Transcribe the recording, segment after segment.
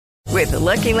With the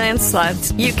Lucky Land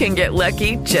Slots, you can get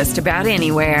lucky just about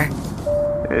anywhere.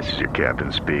 This is your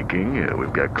captain speaking.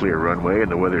 We've got clear runway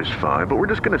and the weather's fine, but we're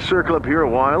just going to circle up here a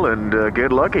while and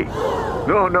get lucky.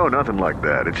 No, nothing like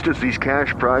that. It's just these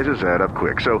cash prizes add up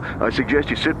quick. So I suggest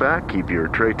you sit back, keep your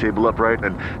tray table upright,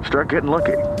 and start getting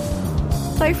lucky.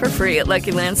 Play for free at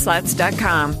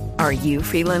LuckyLandSlots.com. Are you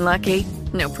feeling lucky?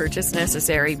 No purchase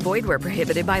necessary. Void where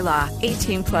prohibited by law.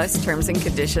 18+ terms and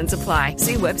conditions apply.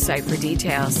 See website for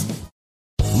details.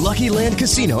 Lucky Land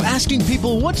Casino, asking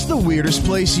people, what's the weirdest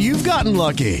place you've gotten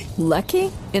lucky?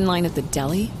 Lucky? In line at the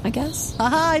deli, I guess?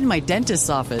 Aha, in my dentist's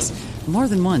office. More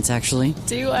than once, actually.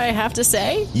 Do I have to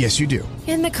say? Yes, you do.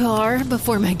 In the car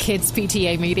before my kids'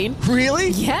 PTA meeting. Really?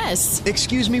 Yes.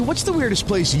 Excuse me, what's the weirdest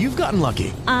place you've gotten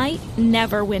lucky? I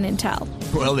never win and tell.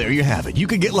 Well, there you have it. You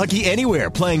can get lucky anywhere,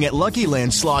 playing at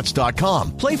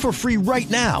LuckyLandSlots.com. Play for free right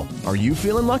now. Are you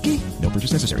feeling lucky? No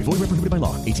purchase necessary. Void where prohibited by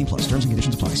law. 18+. Terms and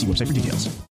conditions apply. See website for details.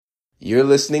 You're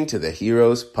listening to the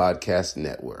Heroes Podcast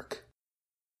Network.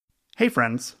 Hey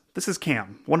friends, this is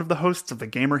Cam, one of the hosts of the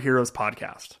Gamer Heroes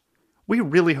Podcast. We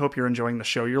really hope you're enjoying the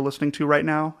show you're listening to right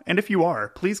now, and if you are,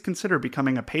 please consider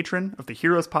becoming a patron of the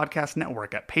Heroes Podcast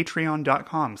Network at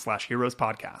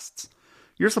patreon.com/heroespodcasts.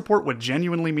 Your support would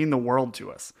genuinely mean the world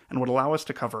to us, and would allow us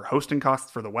to cover hosting costs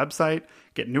for the website,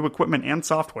 get new equipment and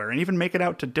software, and even make it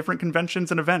out to different conventions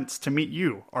and events to meet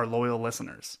you, our loyal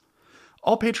listeners.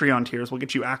 All Patreon tiers will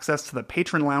get you access to the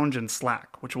Patron Lounge in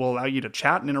Slack, which will allow you to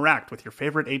chat and interact with your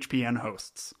favorite HPN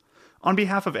hosts. On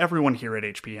behalf of everyone here at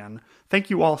HPN,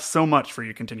 thank you all so much for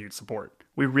your continued support.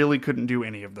 We really couldn't do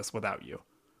any of this without you.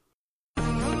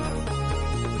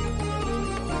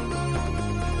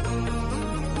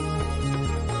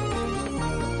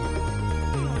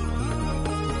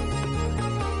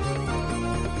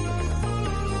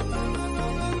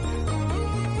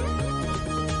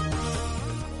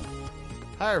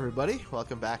 Hi everybody,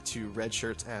 welcome back to Red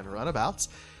Shirts and Runabouts.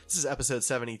 This is episode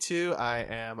 72. I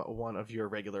am one of your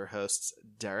regular hosts,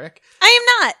 Derek. I am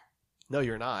not. No,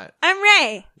 you're not. I'm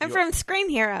Ray. I'm from Screen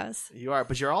Heroes. You are,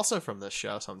 but you're also from this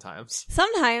show sometimes.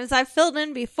 Sometimes I've filled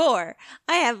in before.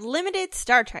 I have limited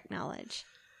Star Trek knowledge.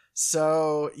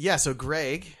 So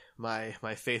Greg, my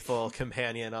faithful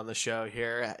companion on the show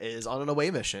here, is on an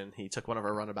away mission. He took one of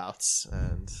our runabouts,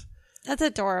 and That's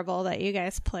adorable that you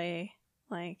guys play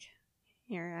like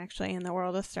you're actually in the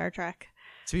world of Star Trek.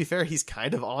 To be fair, he's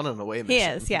kind of on an away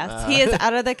mission. He is, yes. He is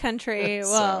out of the country.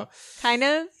 Well, kind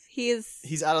of.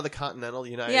 He's out of the continental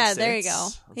United States. Yeah, there you go.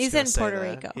 He's in Puerto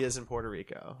Rico. He is in Puerto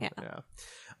Rico. Yeah.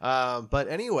 But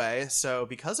anyway, so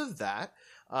because of that,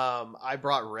 I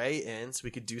brought Ray in so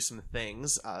we could do some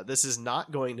things. This is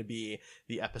not going to be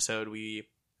the episode we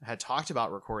had talked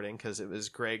about recording because it was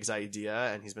Greg's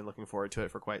idea and he's been looking forward to it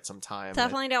for quite some time.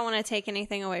 Definitely don't want to take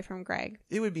anything away from Greg.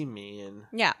 It would be mean.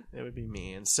 Yeah. It would be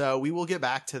mean. So we will get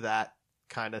back to that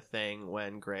kind of thing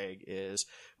when Greg is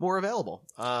more available.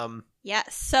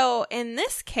 Yes. So in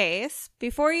this case,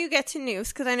 before you get to news,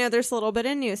 because I know there's a little bit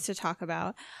of news to talk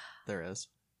about. There is.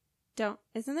 Isn't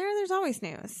there? There's always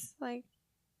news. Like,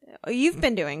 you've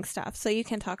been doing stuff, so you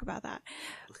can talk about that.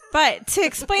 But to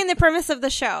explain the premise of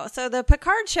the show, so the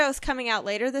Picard show is coming out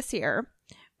later this year.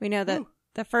 We know that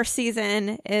the first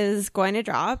season is going to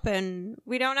drop, and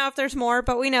we don't know if there's more,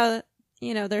 but we know,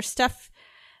 there's stuff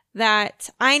that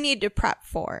I need to prep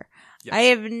for. Yes. I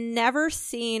have never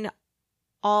seen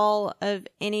all of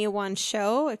any one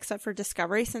show except for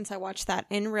Discovery since I watched that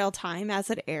in real time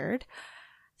as it aired.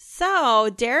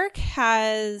 So Derek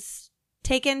has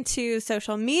taken to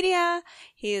social media,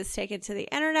 he has taken to the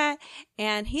internet,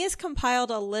 and he has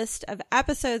compiled a list of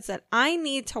episodes that I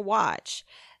need to watch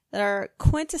that are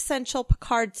quintessential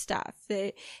Picard stuff.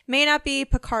 It may not be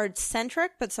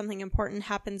Picard-centric, but something important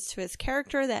happens to his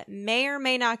character that may or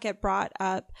may not get brought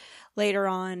up later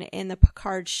on in the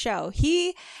Picard show.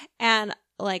 He and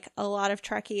like a lot of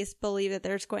Trekkies believe that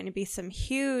there's going to be some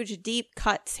huge deep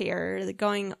cuts here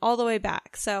going all the way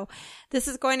back. So this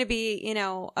is going to be,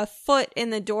 a foot in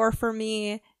the door for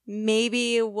me.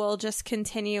 Maybe we'll just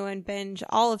continue and binge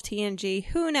all of TNG.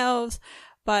 Who knows?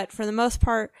 But for the most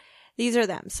part, these are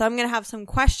them. So I'm going to have some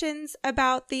questions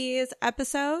about these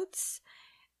episodes.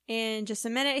 In just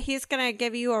a minute, he's going to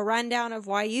give you a rundown of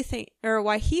why he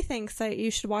thinks that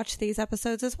you should watch these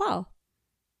episodes as well.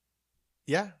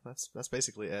 Yeah, that's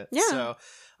basically it. Yeah. So,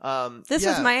 this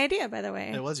was my idea, by the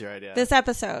way. It was your idea. This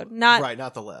episode,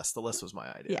 not the list. The list was my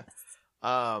idea.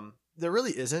 Yes. There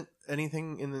really isn't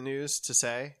anything in the news to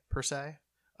say per se.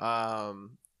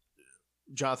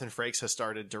 Jonathan Frakes has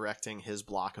started directing his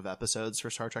block of episodes for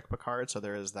Star Trek Picard, so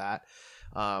there is that.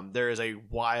 There is a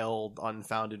wild,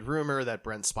 unfounded rumor that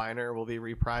Brent Spiner will be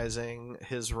reprising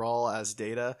his role as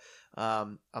Data.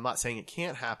 I'm not saying it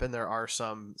can't happen. There are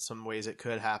some ways it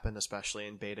could happen, especially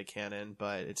in beta canon,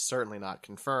 but it's certainly not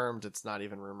confirmed. It's not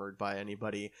even rumored by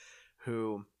anybody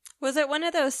who... Was it one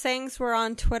of those things where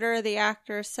on Twitter the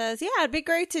actor says, yeah, it'd be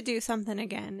great to do something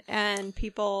again, and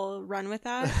people run with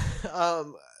that?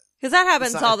 Because that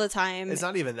happens all the time. It's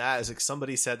not even that. It's like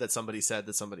somebody said that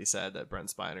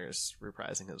Brent Spiner is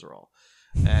reprising his role.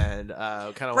 And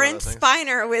kind of Brent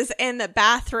Spiner was in the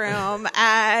bathroom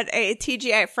at a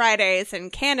TGI Fridays in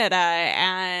Canada,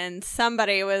 and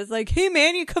somebody was like, hey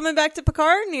man, you coming back to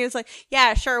Picard? And he was like,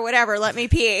 yeah, sure, whatever, let me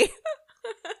pee.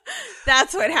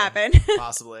 That's what happened.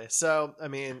 Possibly. So, I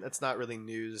mean, it's not really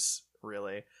news,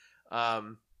 really.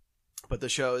 But the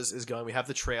show is going. We have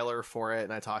the trailer for it,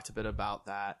 and I talked a bit about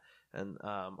that. And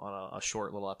on a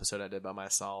short little episode I did by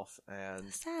myself,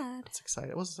 and sad. It's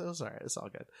exciting. It was all right. It's all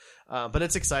good, but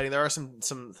it's exciting. There are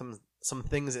some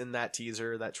things in that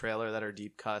teaser, that trailer, that are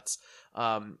deep cuts.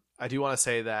 I do want to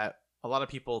say that a lot of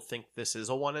people think this is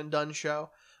a one and done show.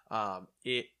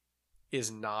 It is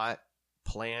not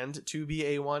planned to be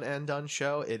a one and done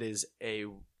show. It is a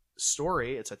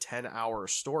story. It's a 10-hour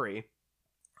story,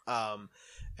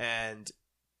 and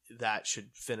that should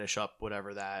finish up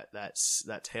whatever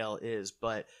that tale is,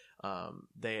 but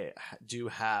they do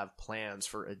have plans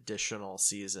for additional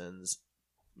seasons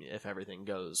if everything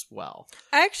goes well.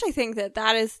 I actually think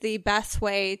that is the best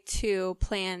way to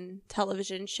plan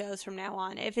television shows from now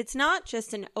on. If it's not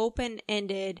just an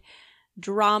open-ended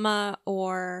drama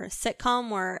or sitcom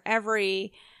where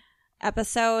every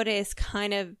episode is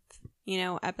kind of,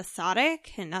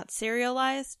 episodic and not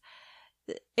serialized.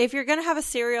 If you're going to have a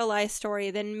serialized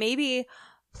story, then maybe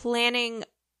planning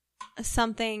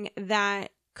something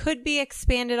that could be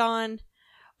expanded on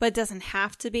but doesn't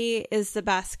have to be is the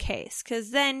best case,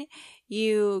 because then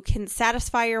you can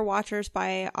satisfy your watchers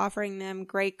by offering them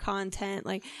great content.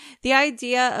 Like, the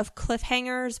idea of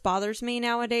cliffhangers bothers me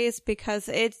nowadays because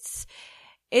it's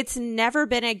never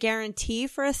been a guarantee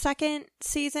for a second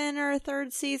season or a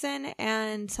third season,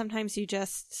 and sometimes you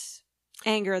just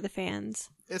anger the fans.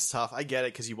 It's tough. I get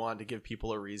it, because you wanted to give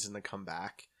people a reason to come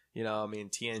back.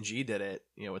 TNG did it,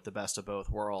 with the best of both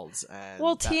worlds. And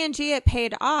TNG, it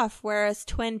paid off, whereas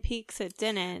Twin Peaks, it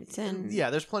didn't. And yeah,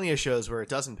 there's plenty of shows where it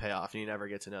doesn't pay off and you never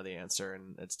get to know the answer,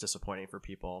 and it's disappointing for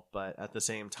people. But at the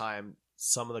same time,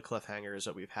 some of the cliffhangers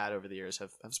that we've had over the years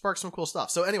have sparked some cool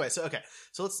stuff. So anyway, so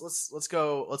let's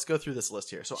go through this list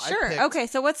here. So sure. Okay,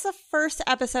 so what's the first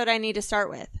episode I need to start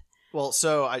with? Well,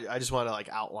 so I just want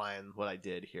to outline what I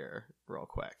did here real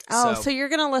quick. Oh, so you're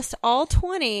going to list all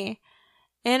 20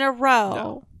 in a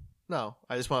row? No,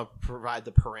 I just want to provide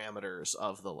the parameters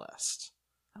of the list.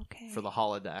 Okay. For the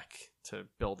holodeck to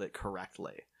build it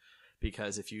correctly.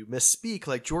 Because if you misspeak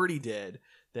like Jordy did,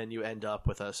 then you end up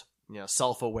with a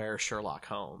self-aware Sherlock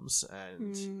Holmes,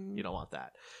 and you don't want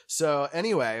that. So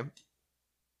anyway,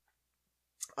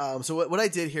 so what I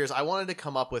did here is I wanted to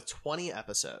come up with 20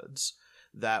 episodes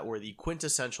that were the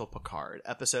quintessential Picard,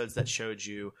 episodes that showed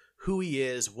you who he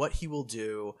is, what he will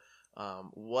do,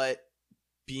 what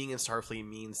being in Starfleet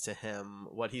means to him,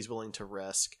 what he's willing to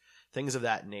risk, things of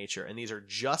that nature. And these are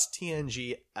just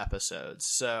TNG episodes.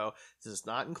 So it does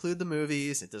not include the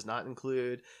movies. It does not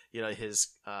include, his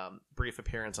brief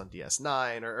appearance on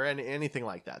DS9 or anything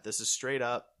like that. This is straight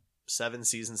up 7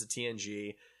 seasons of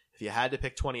TNG. If you had to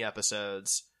pick 20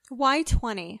 episodes. Why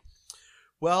 20?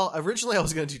 Well, originally I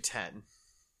was going to do 10.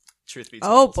 Truth be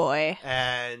told. Oh boy.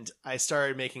 And I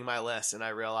started making my list, and I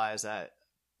realized that,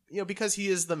 because he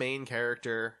is the main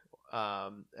character,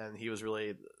 and he was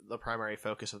really the primary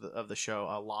focus of the show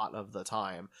a lot of the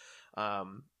time,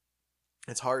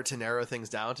 it's hard to narrow things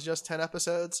down to just 10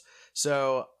 episodes.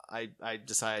 So I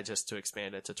decided just to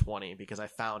expand it to 20 because I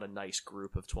found a nice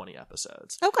group of 20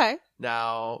 episodes. Okay.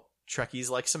 Now, Trekkies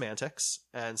like semantics,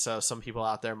 and so some people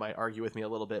out there might argue with me a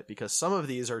little bit because some of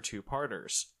these are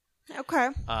two-parters. Okay.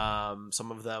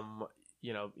 Some of them,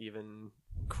 even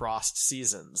crossed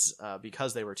seasons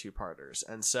because they were two-parters.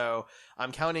 And so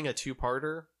I'm counting a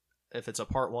two-parter. If it's a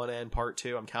part 1 and part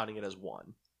 2, I'm counting it as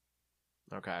one.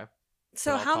 Okay.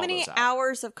 So how many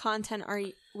hours of content are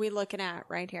we looking at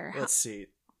right here? Let's see.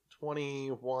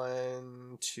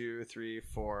 21, 2, 3,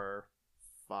 4,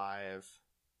 5.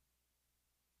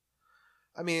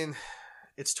 I mean,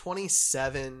 it's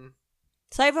 27.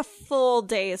 So I have a full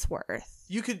day's worth.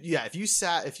 You could, if you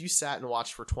sat and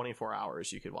watched for 24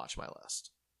 hours, you could watch my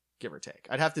list. give or take.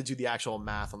 I'd have to do the actual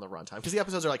math on the runtime because the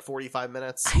episodes are like 45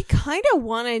 minutes. I kind of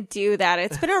want to do that.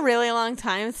 It's been a really long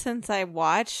time since I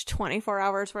watched 24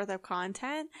 hours worth of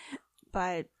content,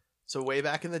 but so way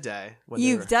back in the day,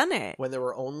 you've done it when there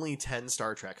were only 10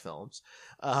 Star Trek films.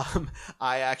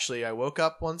 I woke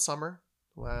up one summer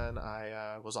when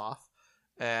I was off,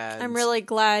 and I'm really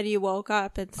glad you woke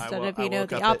up instead of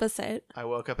the opposite. I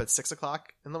woke up at 6:00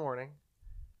 in the morning,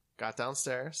 got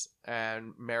downstairs,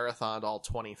 and marathoned all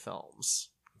 20 films.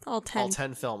 All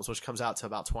 10 films, which comes out to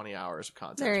about 20 hours of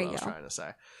content. There is you what I was go. trying to say.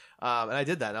 And I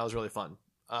did that, and that was really fun.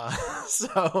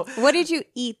 So what did you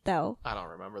eat though? I don't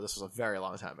remember. This was a very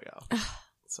long time ago.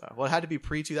 It had to be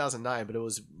pre-2009, but it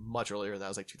was much earlier than that. It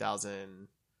was like 2000.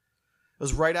 It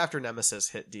was right after Nemesis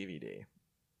hit DVD.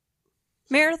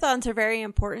 Marathons are very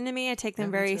important to me. I take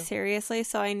them me very too. seriously,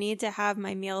 so I need to have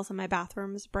my meals and my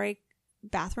bathroom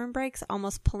breaks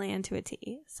almost planned to a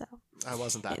T. So I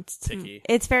wasn't that picky.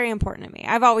 It's very important to me.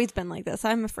 I've always been like this.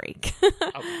 I'm a freak.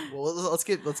 Well, let's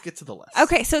get to the list.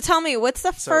 Okay, so tell me, what's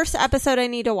the first episode I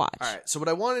need to watch? All right. So what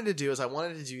I wanted to do is I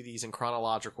wanted to do these in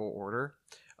chronological order.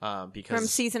 Because from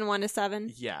season 1 to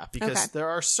 7? Yeah, because there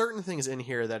are certain things in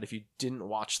here that if you didn't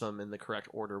watch them in the correct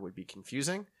order would be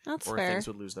confusing. That's or fair. Things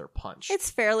would lose their punch.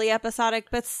 It's fairly episodic,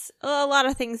 but a lot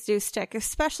of things do stick,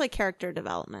 especially character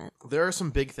development. There are some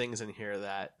big things in here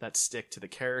that stick to the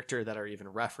character that are even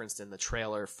referenced in the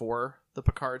trailer for the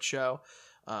Picard show.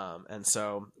 And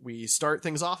so we start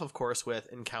things off, of course, with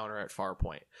Encounter at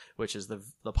Farpoint, which is the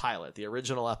pilot, the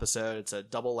original episode. It's a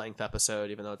double-length episode,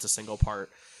 even though it's a single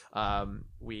part.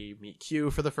 We meet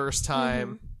Q for the first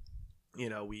time. Mm-hmm. You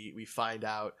know, we find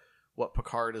out what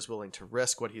Picard is willing to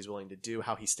risk, what he's willing to do,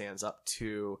 how he stands up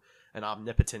to an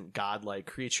omnipotent godlike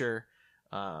creature.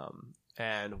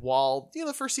 And while,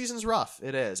 the first season's rough,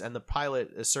 it is. And the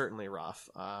pilot is certainly rough.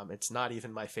 It's not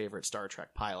even my favorite Star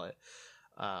Trek pilot.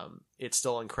 It's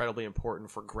still incredibly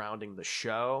important for grounding the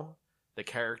show, the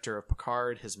character of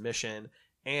Picard, his mission,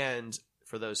 and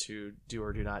for those who do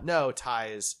or do not know,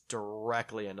 ties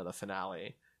directly into the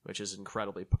finale, which is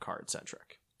incredibly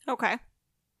Picard-centric. Okay.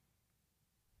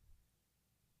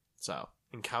 So,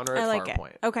 Encounter at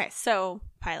Farpoint. Okay, so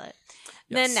pilot.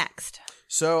 Yes. Then next.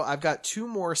 So, I've got 2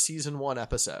 more season 1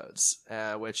 episodes,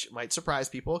 which might surprise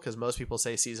people because most people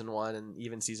say season 1 and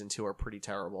even season 2 are pretty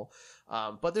terrible.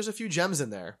 But there's a few gems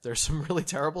in there. There's some really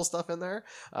terrible stuff in there,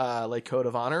 like Code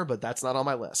of Honor, but that's not on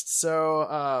my list.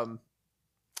 So,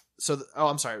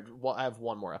 I'm sorry. Well, I have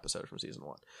one more episode from season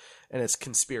 1, and it's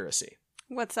Conspiracy.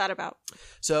 What's that about?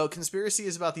 So, Conspiracy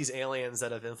is about these aliens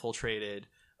that have infiltrated,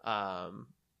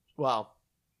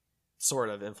 sort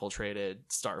of infiltrated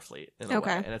Starfleet in a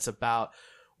way. And it's about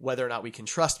whether or not we can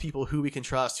trust people, who we can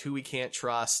trust, who we can't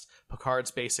trust. Picard's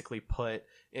basically put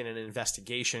in an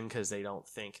investigation because they don't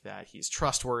think that he's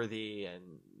trustworthy,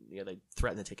 and they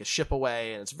threaten to take his ship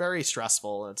away, and it's very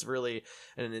stressful, and it's really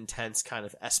an intense kind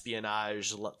of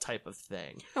espionage type of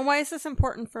thing. And why is this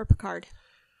important for Picard?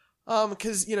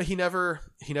 Because he never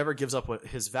gives up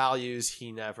his values.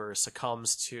 He never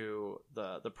succumbs to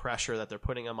the pressure that they're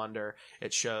putting him under.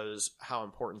 It shows how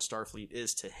important Starfleet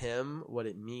is to him, what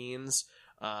it means.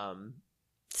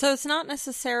 So it's not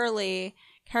necessarily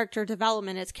character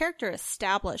development, it's character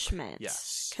establishment.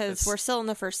 Yes. Because we're still in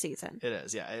the first season. It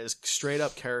is, yeah. It is straight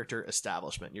up character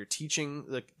establishment. You're teaching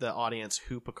the audience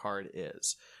who Picard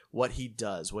is, what he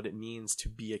does, what it means to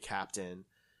be a captain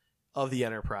of the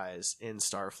Enterprise in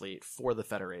Starfleet for the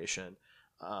Federation.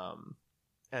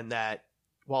 And that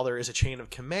while there is a chain of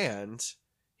command,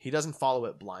 he doesn't follow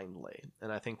it blindly.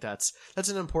 And I think that's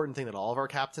an important thing that all of our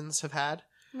captains have had.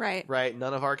 Right.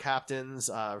 None of our captains,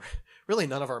 really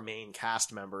none of our main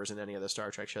cast members in any of the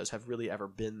Star Trek shows have really ever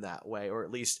been that way, or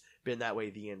at least been that way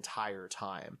the entire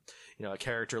time. A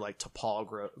character like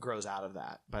T'Pol grows out of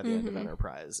that by the end of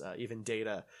Enterprise. Even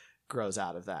Data grows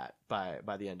out of that by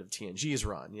the end of TNG's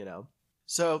run,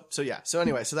 So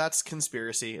anyway, so that's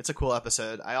Conspiracy. It's a cool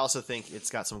episode. I also think it's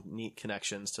got some neat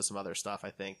connections to some other stuff.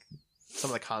 I think some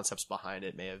of the concepts behind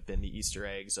it may have been the Easter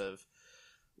eggs of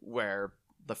where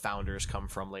the founders come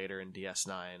from later in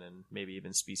DS9, and maybe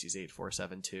even Species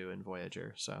 8472 in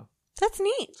Voyager. So that's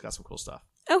neat. It's got some cool stuff.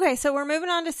 Okay, so we're moving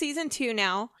on to season 2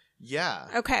 now. Yeah.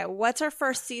 Okay, what's our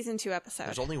first season 2 episode?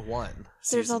 There's only one.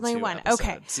 There's only one. Episode.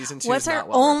 Okay. Season 2 what's is not our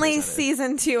well only represented.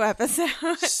 season 2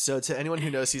 episode? So to anyone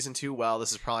who knows season 2 well,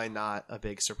 this is probably not a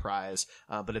big surprise,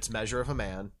 but it's Measure of a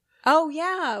Man. Oh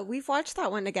yeah, we've watched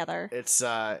that one together. It's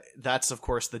that's of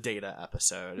course the Data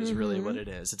episode is really what it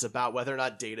is. It's about whether or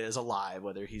not Data is alive,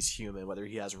 whether he's human, whether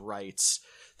he has rights,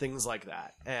 things like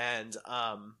that. And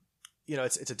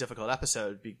it's a difficult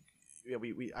episode.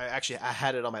 I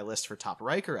had it on my list for top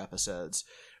Riker episodes,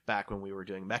 back when we were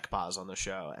doing Mechbaz on the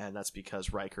show, and that's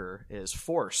because Riker is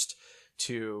forced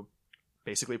to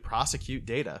basically prosecute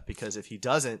Data, because if he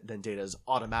doesn't, then Data is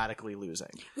automatically losing.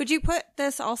 Would you put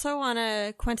this also on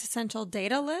a quintessential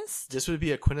Data list? This would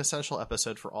be a quintessential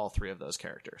episode for all three of those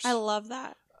characters. I love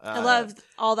that. I love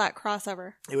all that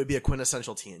crossover. It would be a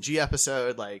quintessential TNG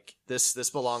episode. Like this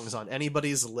belongs on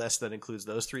anybody's list that includes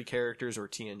those three characters or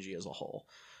TNG as a whole.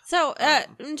 So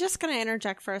I'm just going to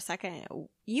interject for a second.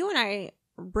 You and I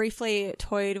briefly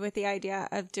toyed with the idea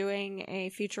of doing a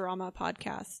Futurama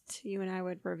podcast. You and I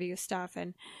would review stuff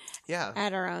and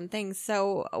add our own things.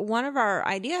 So one of our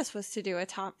ideas was to do a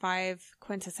top 5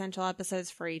 quintessential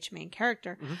episodes for each main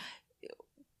character. Mm-hmm.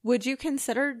 Would you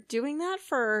consider doing that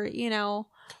for,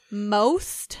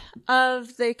 most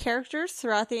of the characters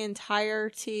throughout the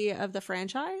entirety of the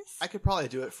franchise? I could probably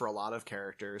do it for a lot of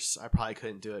characters. I probably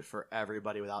couldn't do it for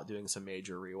everybody without doing some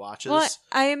major rewatches. Well,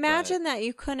 I imagine that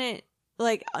you couldn't,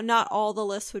 not all the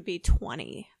lists would be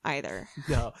 20 either.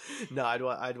 No, I'd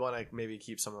want to maybe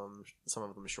keep some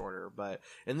of them shorter. But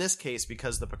in this case,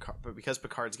 because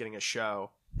Picard's getting a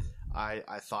show,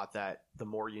 I thought that the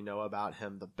more you know about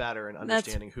him, the better, and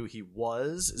understanding who he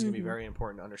was is going to be very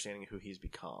important to understanding who he's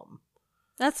become.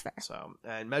 That's fair. So,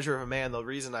 and Measure of a Man, the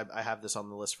reason I have this on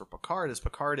the list for Picard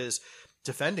is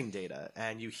defending Data,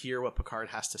 and you hear what Picard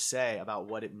has to say about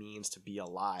what it means to be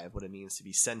alive, what it means to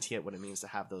be sentient, what it means to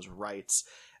have those rights.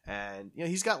 And,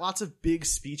 he's got lots of big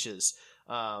speeches,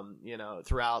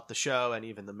 throughout the show and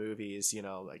even the movies,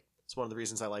 it's one of the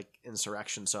reasons I like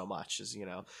Insurrection so much is,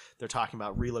 they're talking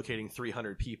about relocating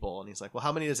 300 people. And he's like, well,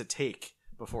 how many does it take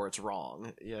before it's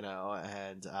wrong?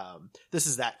 And this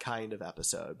is that kind of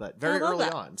episode, but very early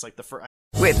on. It's like the first.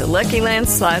 With the Lucky Land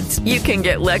Slots, you can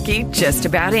get lucky just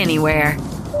about anywhere.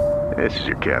 This is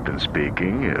your captain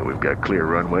speaking. We've got clear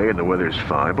runway and the weather's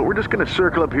fine, but we're just going to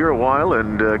circle up here a while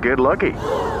and get lucky.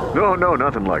 No,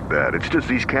 nothing like that. It's just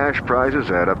these cash prizes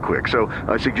add up quick. So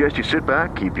I suggest you sit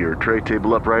back, keep your tray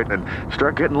table upright, and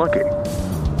start getting lucky.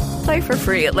 Play for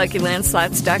free at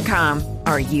LuckyLandSlots.com.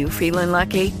 Are you feeling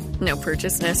lucky? No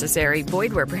purchase necessary.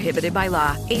 Void where prohibited by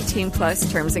law.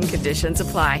 18+ terms and conditions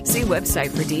apply. See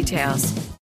website for details.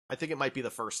 I think it might be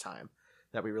the first time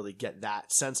that we really get that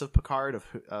sense of Picard,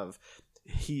 of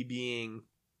he being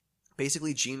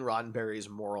basically Gene Roddenberry's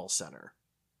moral center.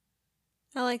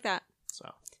 I like that.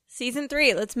 So season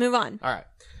 3, let's move on. All right.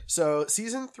 So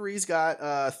season 3's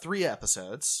got 3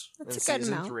 episodes. That's a good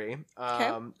season amount. 3. Okay.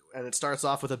 And it starts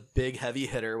off with a big heavy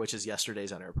hitter, which is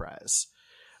Yesterday's Enterprise.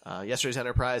 Yesterday's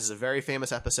Enterprise is a very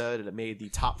famous episode, and it made the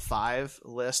top 5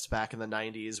 list back in the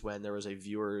 90s when there was a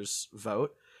viewers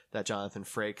vote that Jonathan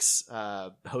Frakes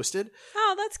hosted.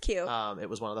 Oh, that's cute. It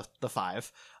was one of the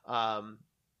 5.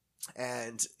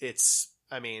 And it's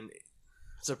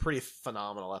a pretty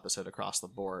phenomenal episode across the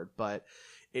board, but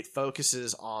it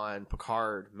focuses on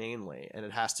Picard mainly, and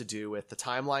it has to do with the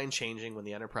timeline changing when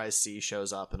the Enterprise C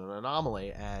shows up in an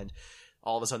anomaly, and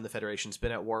all of a sudden the Federation's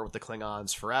been at war with the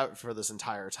Klingons for this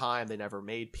entire time. They never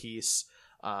made peace.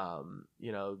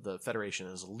 The Federation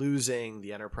is losing.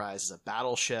 The Enterprise is a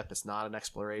battleship. It's not an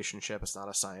exploration ship. It's not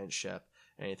a science ship,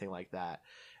 anything like that.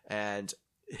 And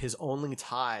his only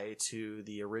tie to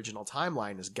the original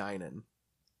timeline is Guinan.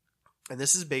 And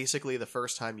this is basically the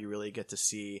first time you really get to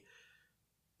see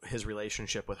his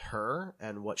relationship with her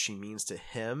and what she means to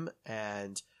him,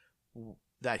 and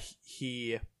that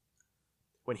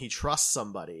when he trusts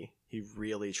somebody, he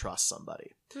really trusts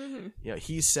somebody. Mm-hmm.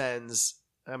 He sends,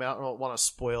 I don't want to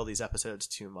spoil these episodes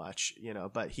too much,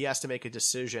 but he has to make a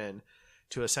decision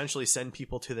to essentially send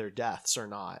people to their deaths or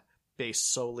not,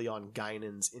 based solely on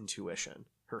Guinan's intuition,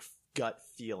 her gut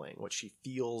feeling, what she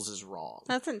feels is wrong.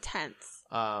 That's intense.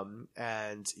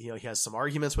 And he has some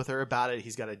arguments with her about it.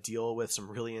 He's got to deal with some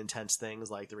really intense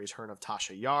things like the return of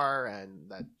Tasha Yar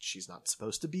and that she's not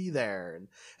supposed to be there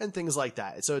and things like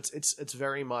that. So it's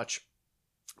very much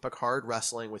Picard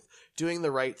wrestling with doing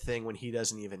the right thing when he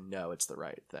doesn't even know it's the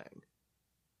right thing.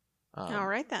 All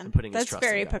right then. That's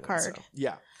very Picard. So,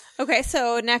 yeah. Okay,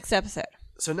 so next episode.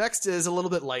 So next is a little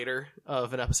bit lighter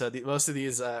of an episode. Most of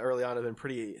these early on have been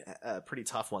pretty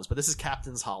tough ones, but this is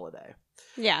Captain's Holiday.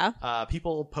 Yeah.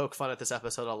 People poke fun at this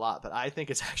episode a lot, but I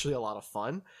think it's actually a lot of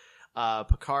fun.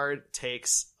 Picard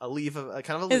takes a leave of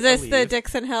Is this the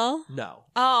Dixon Hill? No.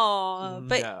 Oh,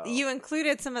 but you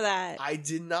included some of that. I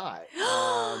did not.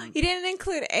 You didn't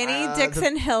include any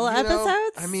Dixon Hill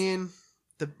episodes?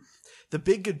 The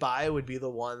Big Goodbye would be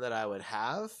the one that I would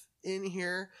have in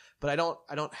here, but I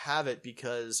don't have it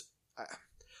because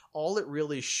all it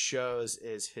really shows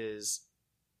is his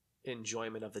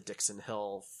enjoyment of the Dixon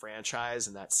Hill franchise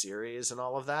and that series and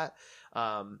all of that.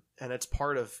 And it's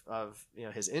part of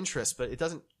his interest, but it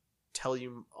doesn't tell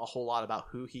you a whole lot about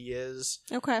who he is,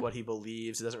 what he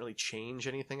believes. It doesn't really change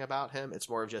anything about him. It's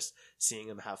more of just seeing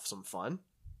him have some fun.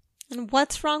 And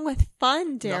what's wrong with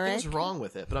fun, Derek? Nothing's wrong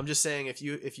with it, but I'm just saying if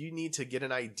you need to get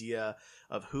an idea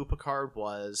of who Picard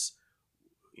was,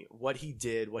 what he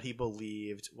did, what he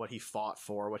believed, what he fought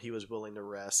for, what he was willing to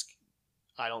risk,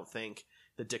 I don't think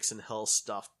the Dixon Hill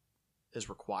stuff is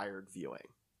required viewing.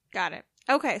 Got it.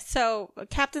 Okay, so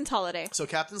Captain's Holiday.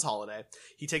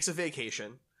 He takes a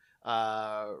vacation.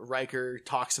 Riker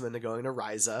talks him into going to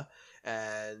Risa,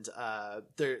 and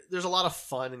there's a lot of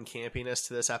fun and campiness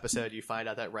to this episode. You find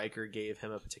out that Riker gave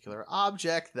him a particular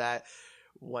object that,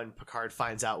 when Picard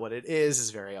finds out what it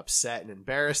is very upset and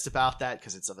embarrassed about that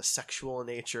because it's of a sexual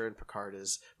nature, and Picard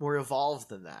is more evolved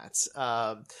than that,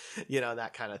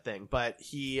 that kind of thing. But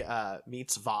he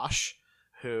meets Vash,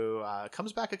 who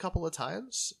comes back a couple of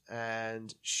times,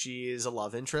 and she's a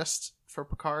love interest for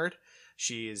Picard.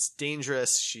 She's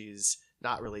dangerous. She's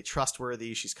not really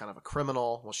trustworthy. She's kind of a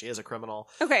criminal. Well, she is a criminal.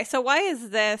 Okay, so why is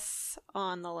this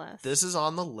on the list? This is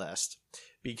on the list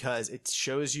because it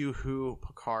shows you who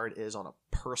Picard is on a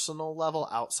personal level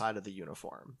outside of the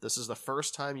uniform. This is the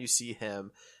first time you see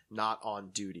him not on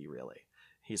duty, really.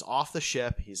 He's off the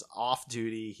ship. He's off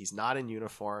duty. He's not in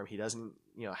uniform. He doesn't,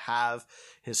 have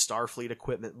his Starfleet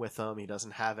equipment with him. He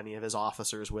doesn't have any of his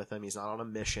officers with him. He's not on a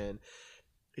mission.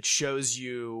 It shows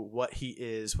you what he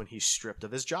is when he's stripped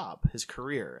of his job, his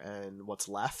career, and what's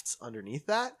left underneath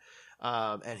that.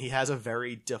 And he has a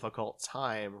very difficult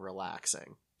time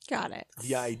relaxing. Got it.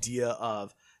 The idea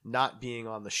of not being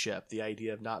on the ship, the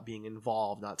idea of not being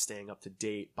involved, not staying up to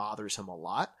date bothers him a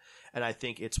lot. And I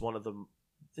think it's one of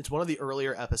the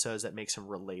earlier episodes that makes him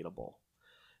relatable.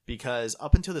 Because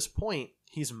up until this point,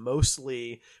 he's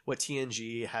mostly what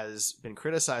TNG has been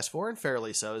criticized for, and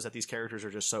fairly so, is that these characters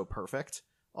are just so perfect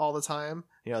all the time.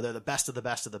 They're the best of the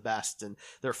best of the best, and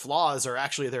their flaws are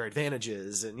actually their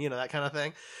advantages, and that kind of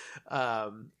thing.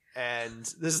 And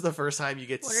this is the first time you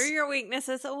get to... What are your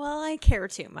weaknesses? Well, I care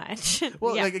too much.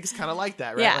 Well, it's kind of like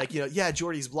that, right? Yeah.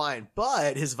 Geordi's blind,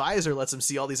 but his visor lets him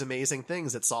see all these amazing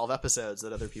things that solve episodes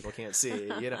that other people can't see,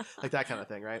 like that kind of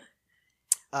thing, right?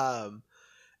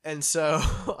 And so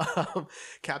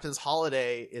Captain's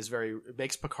Holiday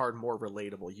makes Picard more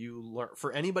relatable. You learn,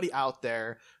 for anybody out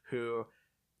there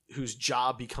whose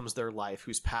job becomes their life,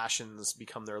 whose passions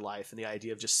become their life, and the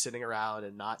idea of just sitting around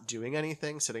and not doing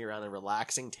anything, sitting around and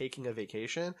relaxing, taking a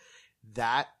vacation,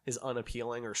 that is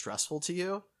unappealing or stressful to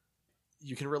you,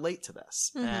 you can relate to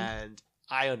this. Mm-hmm. And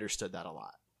I understood that a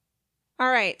lot. All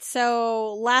right.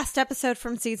 So last episode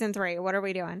from season 3. What are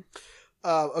we doing?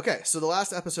 Okay. So the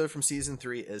last episode from season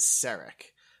 3 is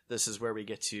Sarek. This is where we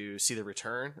get to see the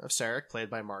return of Sarek, played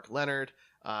by Mark Lenard.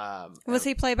 Was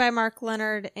he played by Mark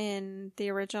Lenard in the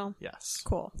original? Yes.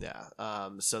 Cool. Yeah.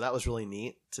 So that was really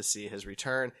neat to see his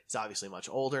return. He's obviously much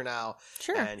older now.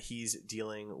 Sure. And he's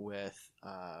dealing with,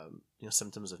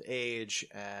 symptoms of age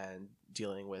and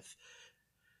dealing with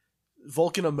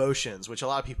Vulcan emotions, which a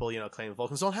lot of people, claim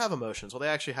Vulcans don't have emotions. Well, they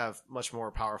actually have much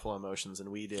more powerful emotions than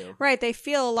we do. Right. They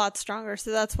feel a lot stronger.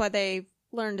 So that's why they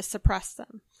learn to suppress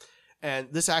them. And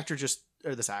this actor,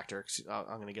 I'm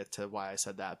going to get to why I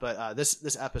said that. But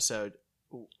this episode,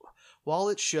 while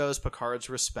it shows Picard's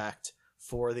respect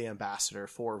for the ambassador,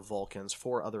 for Vulcans,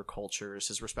 for other cultures,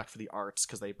 his respect for the arts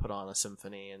because they put on a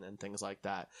symphony and things like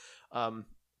that,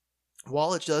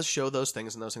 while it does show those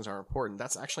things and those things are important,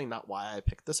 that's actually not why I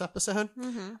picked this episode.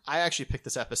 Mm-hmm. I actually picked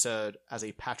this episode as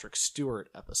a Patrick Stewart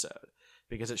episode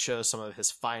because it shows some of his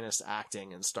finest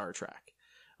acting in Star Trek.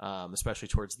 Especially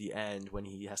towards the end when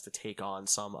he has to take on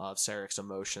some of Sarek's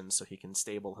emotions so he can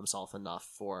stable himself enough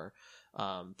for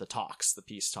the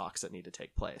peace talks that need to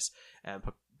take place. And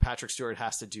Patrick Stewart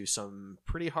has to do some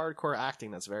pretty hardcore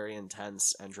acting that's very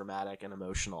intense and dramatic and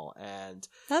emotional. And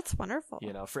that's wonderful.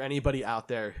 For anybody out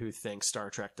there who thinks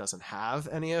Star Trek doesn't have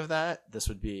any of that, this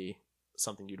would be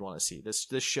something you'd want to see. This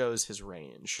shows his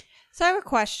range. So I have a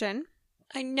question.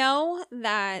 I know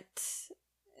that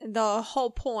the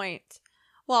whole point...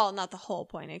 Well, not the whole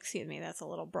point, excuse me, that's a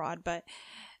little broad, but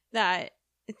that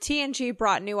TNG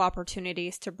brought new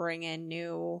opportunities to bring in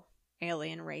new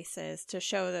alien races to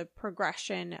show the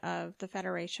progression of the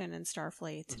Federation and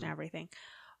Starfleet and everything.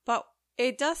 But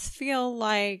it does feel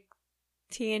like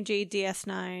TNG,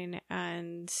 DS9,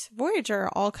 and Voyager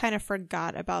all kind of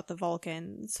forgot about the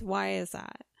Vulcans. Why is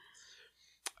that?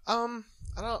 I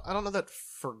don't know that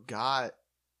forgot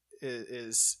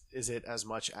is it as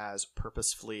much as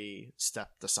purposefully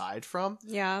stepped aside from.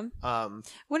 Yeah.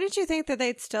 Wouldn't you think that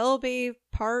they'd still be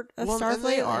part of Starfleet? And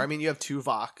they are. I mean, you have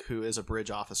Tuvok, who is a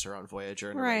bridge officer on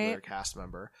Voyager and a regular cast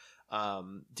member.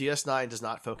 DS9 does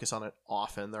not focus on it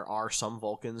often. There are some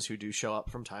Vulcans who do show up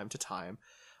from time to time.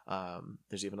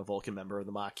 There's even a Vulcan member of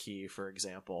the Maquis, for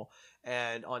example.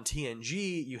 And on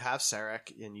TNG, you have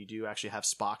Sarek, and you do actually have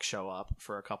Spock show up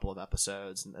for a couple of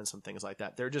episodes and some things like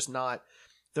that. They're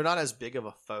not as big of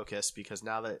a focus because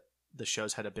now that the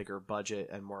show's had a bigger budget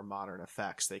and more modern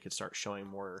effects, they could start showing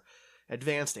more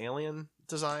advanced alien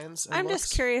designs. I'm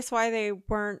just curious why they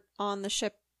weren't on the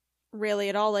ship really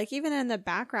at all. Like, even in the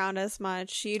background as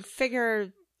much, you'd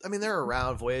figure... I mean, they're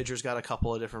around. Voyager's got a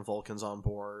couple of different Vulcans on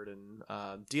board, and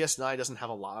DS9 doesn't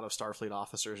have a lot of Starfleet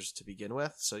officers to begin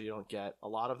with, so you don't get a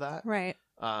lot of that. Right.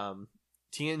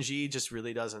 TNG just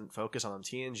really doesn't focus on them.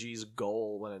 TNG's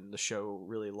goal when the show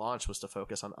really launched was to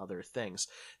focus on other things.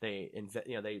 They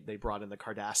brought in the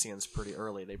Cardassians pretty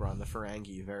early. They brought in the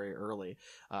Ferengi very early.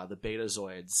 The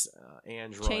Betazoids,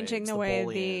 androids, changing the way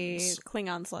the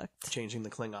Klingons looked. Changing the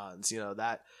Klingons,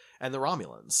 that, and the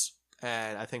Romulans.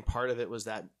 And I think part of it was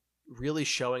that really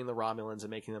showing the Romulans and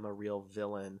making them a real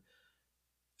villain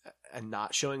and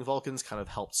not showing Vulcans kind of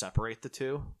helped separate the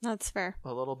two. That's fair.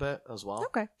 A little bit as well.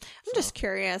 Okay. I'm just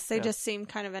curious. They just seemed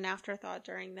kind of an afterthought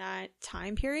during that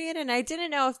time period. And I didn't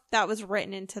know if that was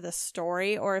written into the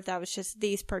story or if that was just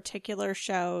these particular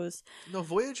shows. No,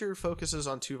 Voyager focuses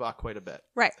on Tuvok quite a bit.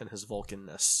 Right. And his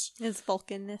Vulcanness.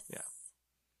 Yeah.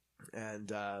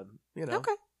 And,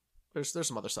 Okay. There's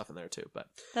some other stuff in there too, but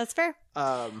that's fair.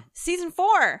 Season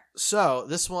 4. So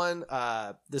this one,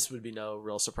 this would be no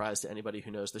real surprise to anybody who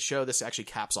knows the show. This actually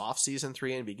caps off season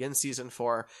 3 and begins season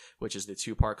 4, which is the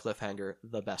 2-part cliffhanger,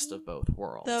 The Best of Both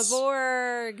Worlds. The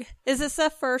Borg. Is this the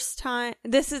first time?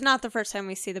 This is not the first time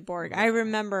we see the Borg. I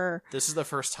remember. This is the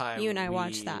first time you and I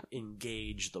watched that.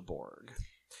 Engage the Borg.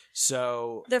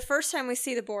 So the first time we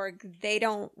see the Borg, they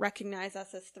don't recognize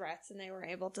us as threats, and they were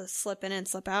able to slip in and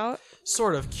slip out.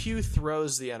 Sort of. Q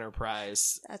throws the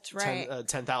Enterprise. That's right.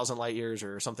 10,000 light years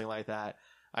or something like that.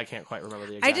 I can't quite remember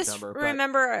the exact number. I just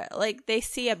remember, like, they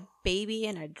see a baby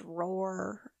in a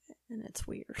drawer, and it's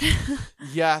weird.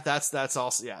 Yeah, that's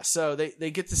also, yeah. So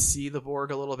they get to see the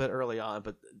Borg a little bit early on,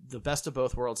 but The Best of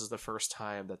Both Worlds is the first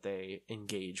time that they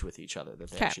engage with each other, that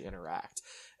they actually interact.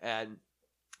 And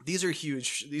these are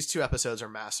huge. These 2 episodes are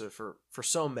massive for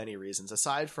so many reasons.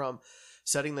 Aside from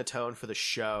setting the tone for the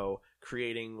show,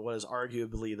 creating what is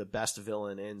arguably the best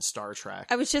villain in Star Trek.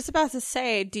 I was just about to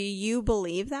say, do you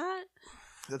believe that?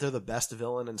 That they're the best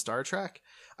villain in Star Trek?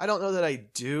 I don't know that I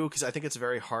do, because I think it's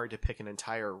very hard to pick an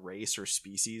entire race or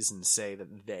species and say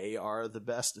that they are the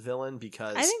best villain,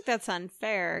 because... I think that's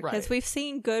unfair, because we've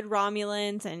seen good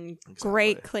Romulans and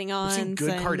great Klingons. We've seen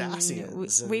good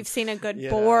Cardassians. We've seen a good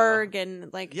Borg,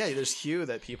 and like... Yeah, there's Hugh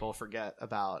that people forget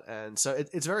about, and so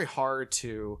it's very hard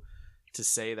to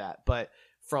say that, but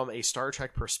from a Star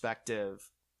Trek perspective...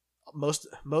 Most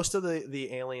of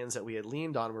the aliens that we had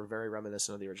leaned on were very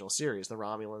reminiscent of the original series. The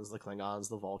Romulans, the Klingons,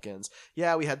 the Vulcans.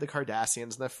 Yeah, we had the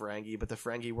Cardassians and the Ferengi, but the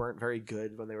Ferengi weren't very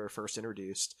good when they were first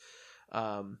introduced.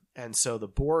 And so the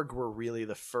Borg were really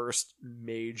the first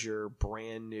major,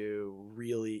 brand new,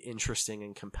 really interesting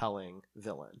and compelling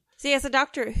villain. See, as a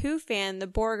Doctor Who fan, the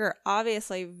Borg are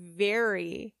obviously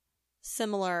very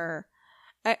similar.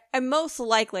 Most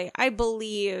likely, I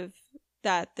believe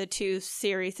that the 2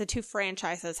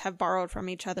 franchises have borrowed from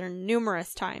each other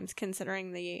numerous times,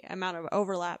 considering the amount of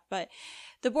overlap. But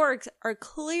the Borgs are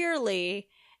clearly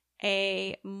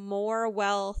a more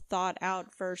well thought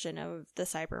out version of the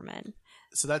Cybermen.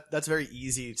 So that's very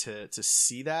easy to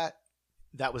see that.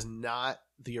 That was not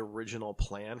the original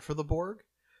plan for the Borg.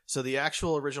 So the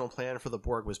actual original plan for the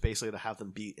Borg was basically to have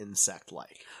them be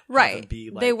insect-like. Right.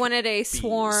 They wanted a bees.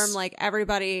 swarm, like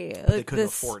everybody. But they couldn't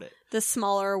afford it. The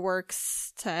smaller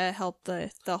works to help the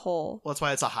whole. Well, that's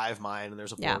why it's a hive mind and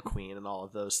there's a Borg queen and all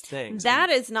of those things. That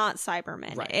is not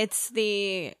Cybermen. Right. It's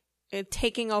the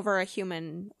taking over a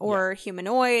human or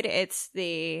humanoid. It's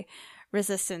the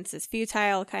resistance is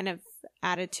futile kind of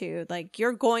attitude. Like,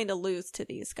 you're going to lose to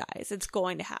these guys. It's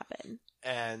going to happen.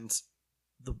 And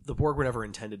the Borg were never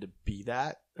intended to be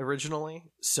that originally.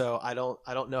 So I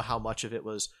don't know how much of it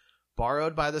was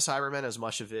borrowed by the Cybermen, as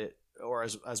much of it, or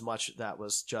as much that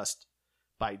was just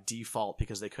by default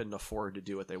because they couldn't afford to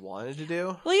do what they wanted to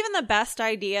do. Well, even the best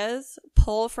ideas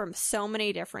pull from so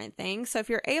many different things. So if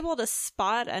you're able to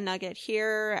spot a nugget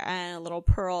here and a little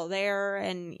pearl there,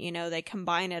 and they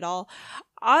combine it all,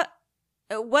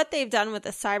 what they've done with the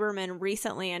Cybermen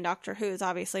recently in Doctor Who is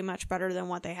obviously much better than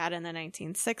what they had in the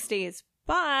 1960s.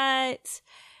 But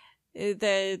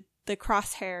the the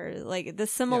crosshair, like the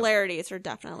similarities are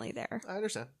definitely there. I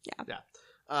understand. Yeah.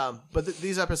 But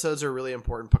these episodes are really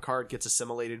important. Picard gets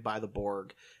assimilated by the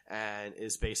Borg and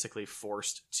is basically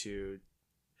forced to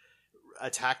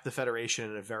attack the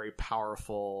Federation in a very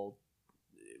powerful,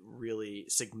 really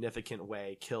significant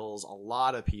way, kills a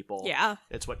lot of people. Yeah.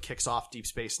 It's what kicks off Deep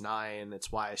Space Nine.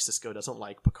 It's why Sisko doesn't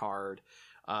like Picard.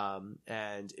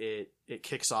 And it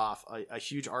kicks off a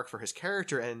huge arc for his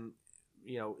character, and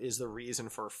is the reason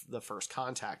for the First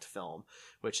Contact film,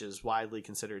 which is widely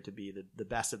considered to be the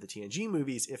best of the TNG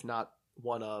movies, if not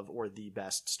one of or the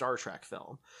best Star Trek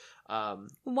film.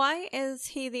 Why is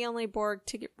he the only Borg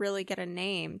to really get a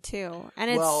name too?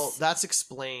 And that's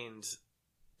explained.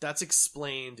 That's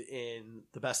explained in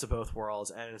The Best of Both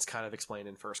Worlds, and it's kind of explained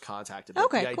in First Contact a bit.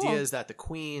 Okay, the idea is that the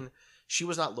Queen, she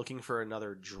was not looking for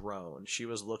another drone. She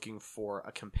was looking for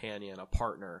a companion, a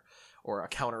partner, or a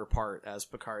counterpart, as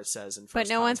Picard says in First Contact.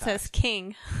 But no one says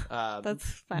king. That's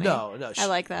funny. No. I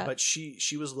like that. But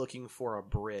she was looking for a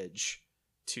bridge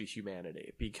to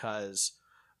humanity because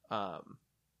the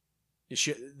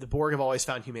Borg have always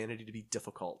found humanity to be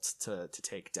difficult to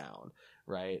take down,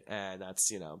 right? And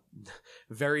that's,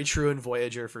 very true in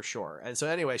Voyager for sure. And so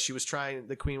anyway,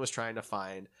 the Queen was trying to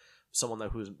find someone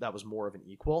that was more of an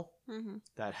equal,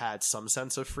 that had some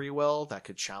sense of free will, that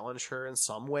could challenge her in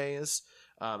some ways,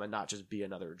 and not just be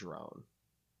another drone.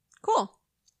 Cool.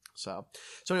 So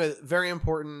anyway, very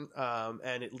important,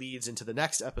 and it leads into the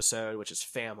next episode, which is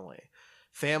family.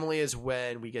 Family is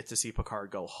when we get to see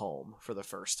Picard go home for the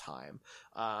first time.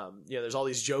 There's all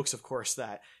these jokes, of course,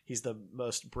 that he's the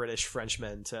most British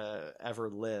Frenchman to ever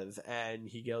live, and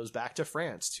he goes back to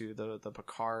France to the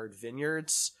Picard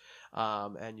vineyards,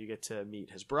 and you get to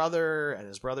meet his brother and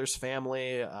his brother's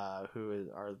family, who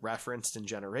are referenced in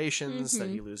Generations that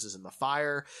he loses in the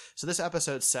fire. So this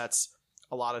episode sets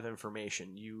a lot of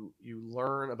information. You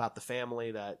learn about the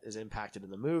family that is impacted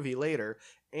in the movie later,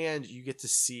 and you get to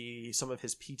see some of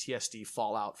his PTSD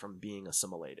fallout from being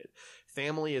assimilated.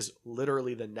 Family is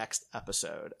literally the next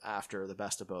episode after The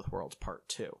Best of Both Worlds Part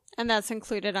 2. And that's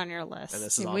included on your list. And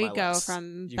this is on we my go list.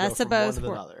 from You Best go of from one Both to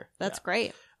Worlds. another. That's Yeah.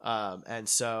 great. And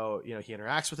so, he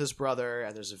interacts with his brother,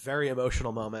 and there's a very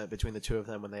emotional moment between the two of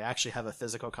them when they actually have a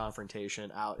physical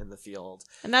confrontation out in the field.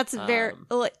 And that's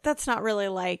that's not really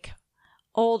like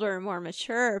older, more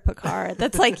mature Picard.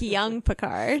 That's like young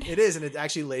Picard. It is, and it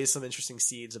actually lays some interesting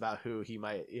seeds about who he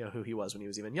was when he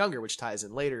was even younger, which ties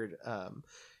in later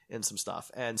in some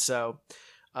stuff. And so,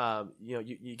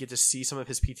 you get to see some of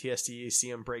his PTSD. You see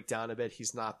him break down a bit.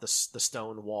 He's not the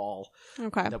stone wall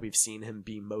that we've seen him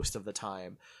be most of the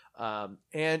time.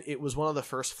 And it was one of the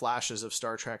first flashes of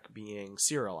Star Trek being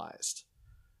serialized.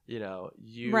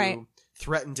 You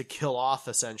threaten to kill off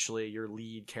essentially your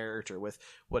lead character with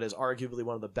what is arguably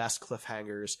one of the best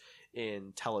cliffhangers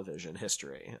in television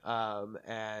history.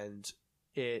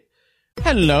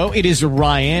 Hello, it is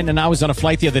Ryan, and I was on a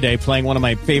flight the other day playing one of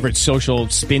my favorite social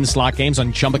spin slot games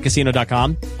on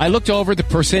ChumbaCasino.com. I looked over at the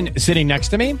person sitting next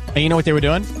to me, and you know what they were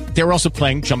doing? They were also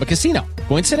playing Chumba Casino.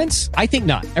 Coincidence? I think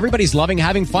not. Everybody's loving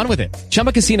having fun with it.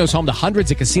 Chumba Casino is home to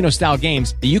hundreds of casino-style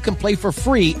games that you can play for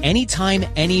free anytime,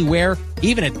 anywhere,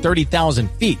 even at 30,000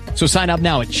 feet. So sign up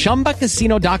now at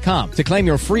ChumbaCasino.com to claim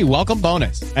your free welcome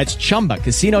bonus. That's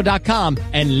ChumbaCasino.com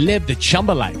and live the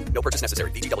Chumba life. No purchase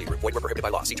necessary. VGW. Void where prohibited by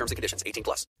law. See terms and conditions.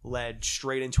 18+. Led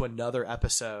straight into another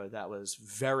episode that was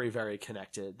very, very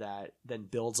connected that then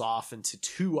builds off into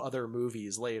two other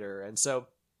movies later. And so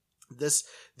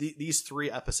these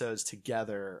three episodes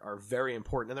together are very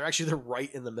important, and they're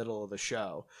right in the middle of the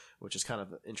show, which is kind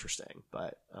of interesting.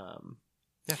 But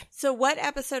yeah. So what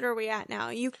episode are we at now?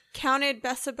 You counted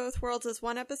Best of Both Worlds as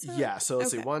one episode? Yeah, so let's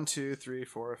see. 1, 2, 3,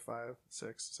 4, 5,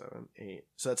 6, 7, 8.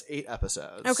 So that's 8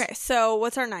 episodes. Okay, so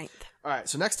what's our 9th? All right,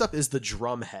 so next up is The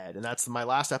Drumhead, and that's my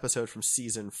last episode from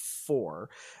season 4.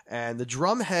 And The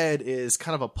Drumhead is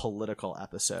kind of a political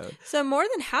episode. So more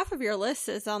than half of your list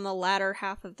is on the latter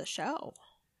half of the show.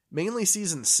 Mainly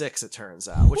season 6, it turns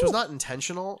out, which was not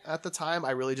intentional at the time.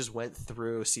 I really just went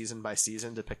through season by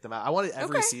season to pick them out. I wanted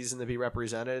every season to be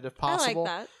represented if possible.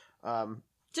 I like that.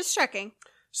 Just checking.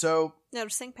 So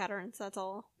noticing patterns, that's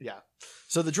all. Yeah.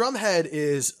 So The Drumhead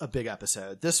is a big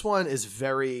episode. This one is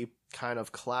very kind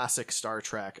of classic Star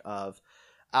Trek of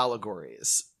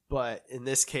allegories. But in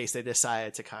this case, they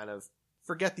decided to kind of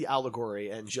forget the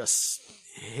allegory and just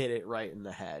hit it right in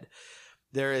the head.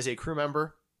 There is a crew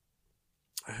member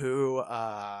who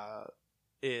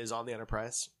is on the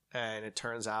Enterprise, and it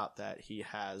turns out that he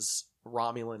has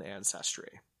Romulan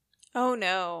ancestry. Oh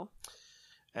no.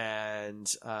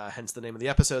 And hence the name of the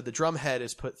episode. The drumhead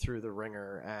is put through the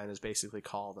ringer and is basically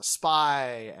called a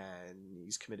spy, and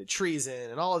he's committed treason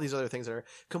and all of these other things that are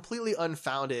completely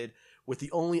unfounded, with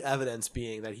the only evidence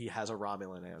being that he has a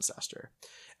Romulan ancestor.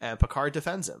 And Picard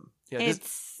defends him. You know,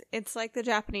 it's like the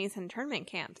Japanese internment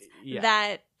camps Yeah.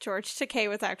 that George Takei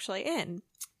was actually in.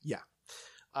 Yeah.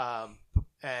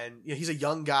 And you know, he's a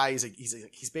young guy.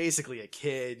 He's basically a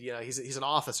kid. You know, he's an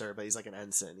officer, but he's like an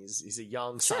ensign. He's a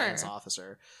young science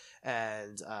officer,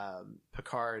 and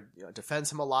Picard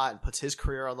defends him a lot and puts his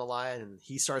career on the line. And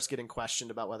he starts getting questioned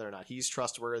about whether or not he's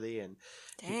trustworthy, and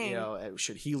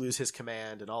should he lose his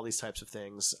command, and all these types of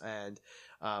things. And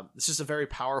it's just a very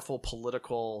powerful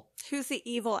political. Who's the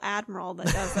evil admiral that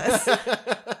does this?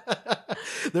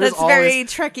 That's very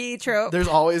Trekkie trope. There's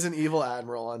always an evil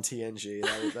admiral on TNG.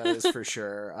 That is for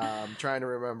sure. I'm trying to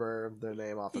remember their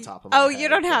name off the top of my head. Oh, you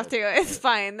don't have to. It's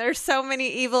fine. There's so many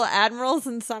evil admirals,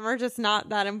 and some are just not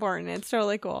that important. It's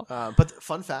totally cool. But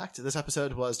fun fact, this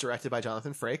episode was directed by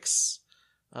Jonathan Frakes,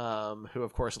 who,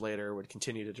 of course, later would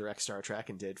continue to direct Star Trek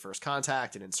and did First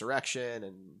Contact and Insurrection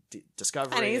and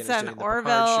Discovery. And he's on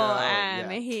Orville,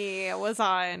 and he was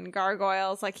on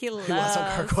Gargoyles. Like, he was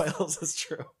on Gargoyles, that's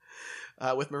true.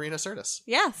 With Marina Sirtis.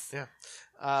 Yes. Yeah.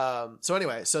 So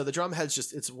anyway, so the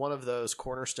Drumhead's it's one of those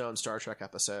cornerstone Star Trek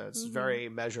episodes, very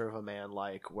Measure of a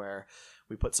Man-like, where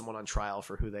we put someone on trial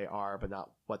for who they are, but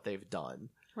not what they've done.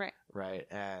 Right. Right.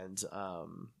 And,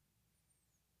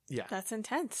 yeah. That's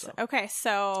intense. Okay,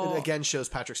 so it again shows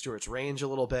Patrick Stewart's range a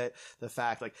little bit. The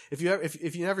fact, like, if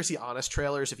you never see Honest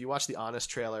trailers, if you watch the Honest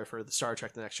trailer for the Star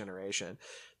Trek The Next Generation,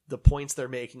 the points they're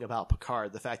making about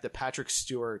Picard, the fact that Patrick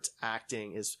Stewart's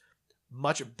acting is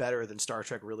much better than Star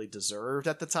Trek really deserved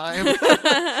at the time.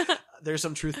 There's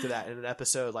some truth to that. In an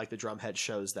episode like The Drumhead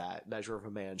shows that. Measure of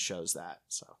a Man shows that.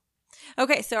 So,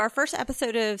 okay, so our first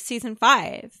episode of season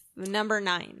 5, number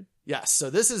 9. Yes, so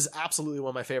this is absolutely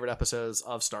one of my favorite episodes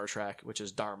of Star Trek, which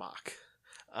is Darmok.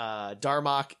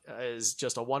 Darmok is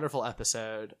just a wonderful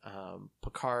episode.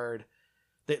 Picard,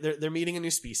 they're meeting a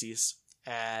new species,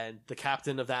 and the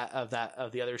captain of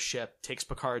the other ship takes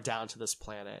Picard down to this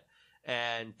planet.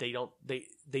 And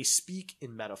they speak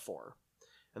in metaphor.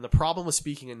 And the problem with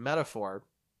speaking in metaphor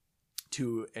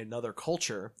to another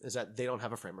culture is that they don't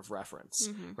have a frame of reference,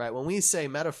 right? When we say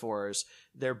metaphors,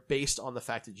 they're based on the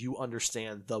fact that you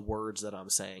understand the words that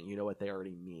I'm saying. You know what they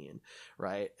already mean,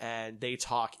 right? And they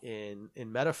talk in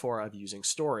metaphor of using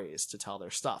stories to tell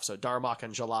their stuff. So Darmok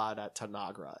and Jalad at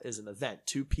Tanagra is an event.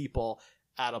 2 people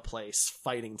at a place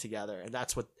fighting together. And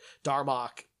that's what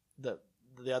Darmok, the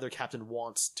other captain,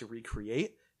 wants to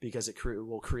recreate, because it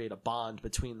will create a bond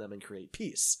between them and create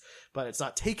peace. But it's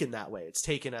not taken that way. It's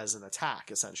taken as an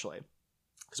attack, essentially,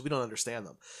 because we don't understand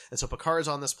them. And so Picard's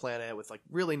on this planet with like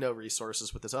really no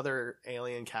resources, with this other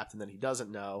alien captain that he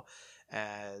doesn't know,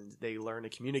 and they learn to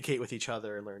communicate with each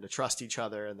other and learn to trust each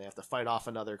other, and they have to fight off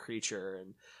another creature.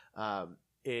 And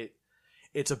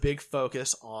it's a big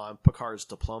focus on Picard's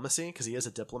diplomacy, because he is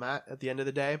a diplomat at the end of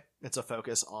the day. It's a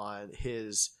focus on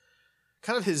he's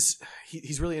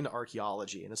really into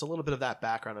archaeology, and it's a little bit of that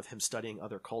background of him studying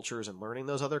other cultures and learning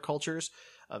those other cultures,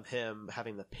 of him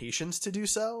having the patience to do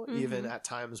so, even at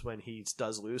times when he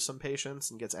does lose some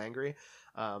patience and gets angry.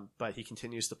 But he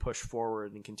continues to push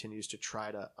forward and continues to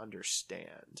try to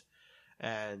understand.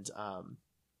 And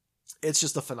it's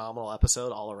just a phenomenal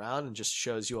episode all around, and just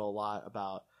shows you a lot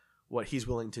about what he's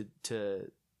willing to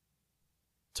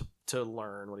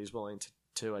learn, what he's willing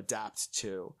to adapt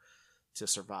to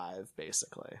survive,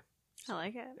 basically. I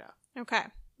like it. Yeah. Okay.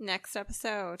 Next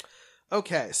episode.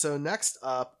 Okay, so next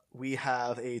up we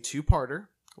have a 2-parter,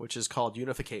 which is called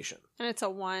Unification. And it's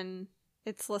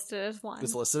it's listed as 1.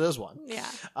 It's listed as 1.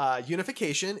 Yeah.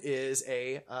 Unification is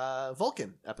a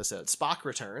Vulcan episode. Spock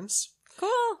returns.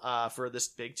 Cool. For this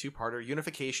big 2-parter.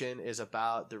 Unification is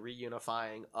about the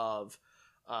reunifying of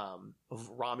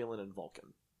Romulan and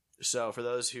Vulcan. So for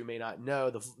those who may not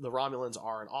know, the Romulans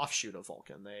are an offshoot of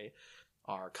Vulcan. They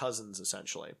are cousins,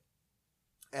 essentially.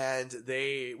 And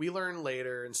we learn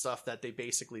later and stuff that they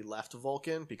basically left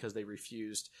Vulcan because they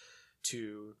refused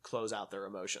to close out their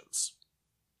emotions.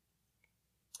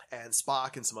 And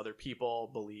Spock and some other people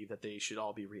believe that they should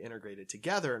all be reintegrated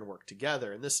together and work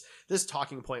together. And this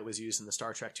talking point was used in the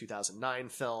Star Trek 2009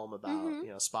 film about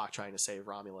Spock trying to save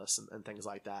Romulus and things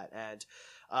like that. And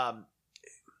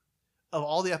of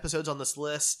all the episodes on this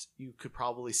list, you could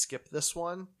probably skip this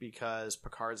one because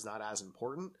Picard's not as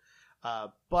important.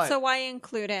 But so why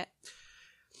include it?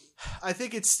 I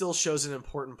think it still shows an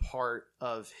important part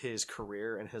of his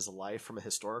career and his life from a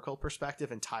historical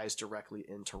perspective, and ties directly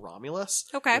into Romulus,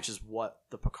 okay, which is what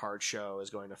the Picard show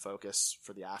is going to focus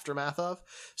for the aftermath of.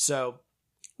 So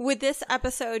Would this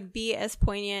episode be as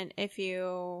poignant if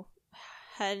you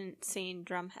hadn't seen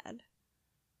Drumhead?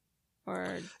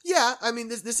 Or yeah, I mean,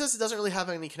 this doesn't really have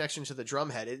any connection to the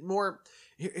Drumhead.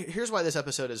 Here's why this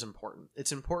episode is important.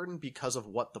 It's important because of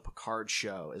what the Picard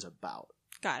show is about.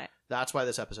 Got it. That's why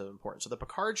this episode is important. So the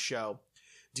Picard show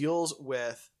deals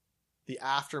with the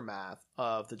aftermath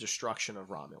of the destruction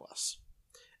of Romulus,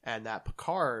 and that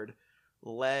Picard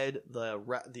led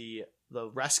the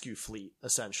rescue fleet,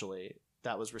 essentially,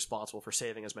 that was responsible for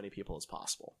saving as many people as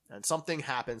possible. And something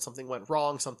happened, something went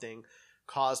wrong, something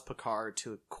caused Picard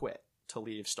to quit, to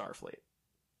leave Starfleet.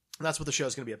 And that's what the show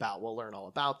is going to be about. We'll learn all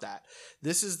about that.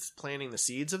 This is planting the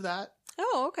seeds of that.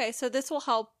 Oh, okay. So this will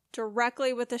help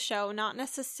directly with the show, not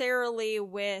necessarily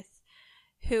with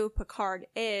who Picard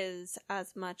is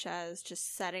as much as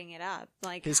just setting it up,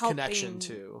 like his helping... connection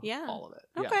to all of it.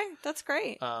 Okay, that's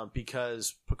great.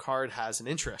 Because Picard has an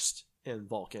interest in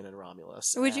Vulcan and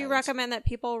Romulus. Would you recommend that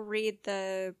people read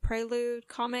the prelude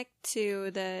comic to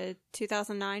the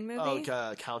 2009 movie?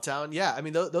 Oh, Countdown? Yeah, I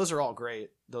mean, those are all great.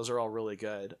 Those are all really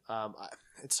good.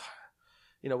 It's,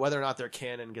 whether or not they're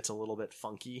canon gets a little bit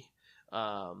funky.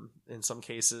 In some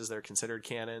cases, they're considered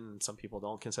canon, and some people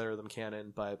don't consider them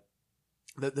canon, but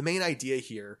the main idea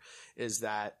here is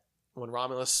that when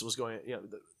Romulus was going,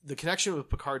 the connection with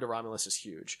Picard to Romulus is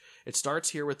huge. It starts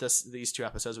here with these two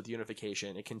episodes with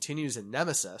Unification. It continues in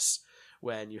Nemesis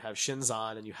when you have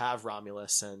Shinzon and you have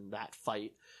Romulus and that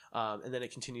fight. And then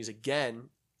it continues again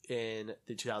in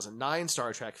the 2009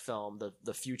 Star Trek film.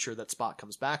 The future that Spock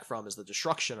comes back from is the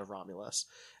destruction of Romulus.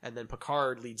 And then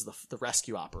Picard leads the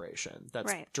rescue operation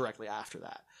that's directly after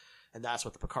that. And that's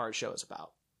what the Picard show is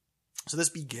about. So this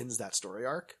begins that story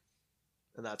arc,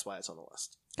 and that's why it's on the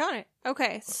list. Got it.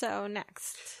 Okay, so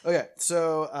next. Okay,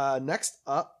 so next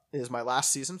up is my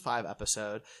last season 5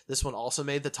 episode. This one also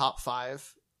made the top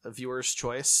 5 viewers'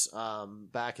 choice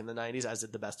back in the 90s, as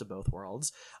did The Best of Both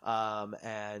Worlds.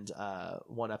 And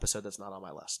one episode that's not on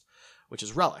my list, which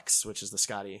is Relics, which is the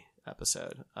Scotty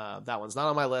episode. That one's not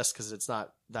on my list because it's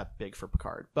not that big for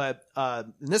Picard. But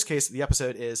in this case, the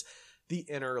episode is The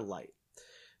Inner Light.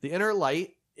 The Inner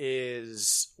Light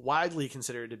is widely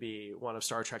considered to be one of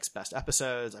Star Trek's best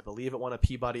episodes. I believe it won a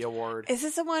Peabody Award. Is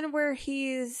this the one where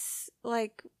he's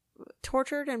like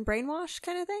tortured and brainwashed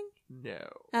kind of thing? No.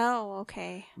 Oh,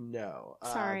 okay. No.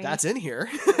 Sorry. That's in here,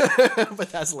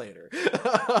 but that's later.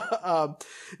 The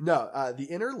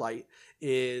Inner Light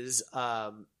is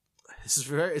it's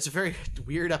a very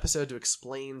weird episode to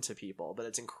explain to people, but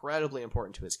it's incredibly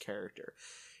important to his character.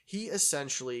 He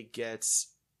essentially gets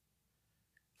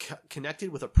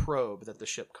connected with a probe that the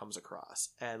ship comes across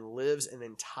and lives an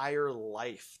entire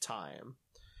lifetime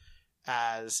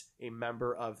as a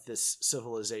member of this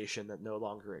civilization that no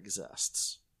longer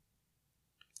exists.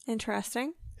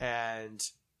 Interesting. And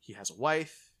he has a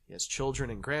wife, he has children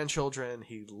and grandchildren.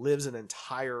 He lives an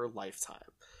entire lifetime.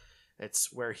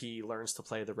 It's where he learns to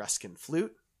play the Reskin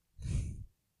flute.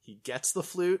 He gets the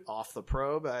flute off the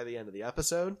probe by the end of the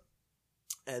episode,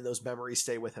 and those memories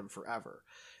stay with him forever.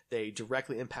 They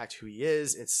directly impact who he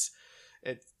is. It's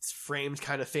framed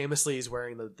kind of famously. He's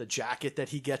wearing the jacket that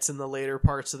he gets in the later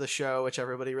parts of the show, which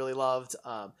everybody really loved.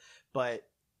 But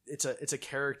it's a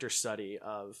character study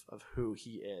of who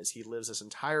he is. He lives this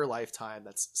entire lifetime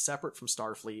that's separate from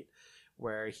Starfleet,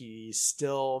 where there's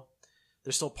still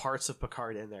parts of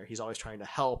Picard in there. He's always trying to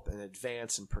help and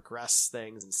advance and progress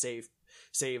things and save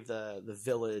the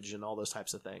village and all those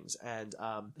types of things. And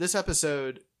this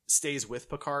episode stays with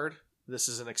Picard. This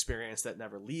is an experience that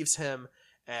never leaves him.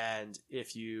 And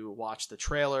if you watch the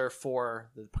trailer for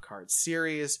the Picard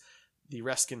series, the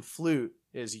Reskin flute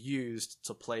is used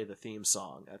to play the theme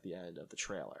song at the end of the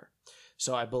trailer.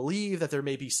 So I believe that there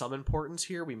may be some importance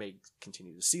here. We may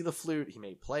continue to see the flute. He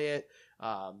may play it.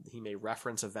 He may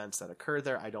reference events that occurred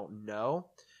there. I don't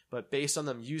know. But based on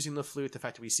them using the flute, the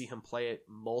fact that we see him play it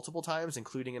multiple times,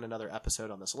 including in another episode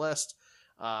on this list,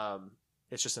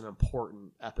 it's just an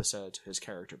important episode to his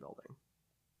character building.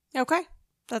 Okay.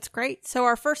 That's great. So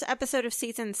our first episode of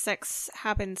season 6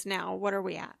 happens now. What are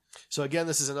we at? So again,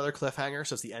 this is another cliffhanger.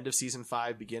 So it's the end of season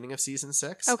 5, beginning of season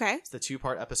 6. Okay. It's the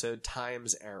 2-part episode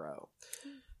Time's Arrow.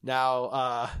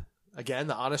 Now, again,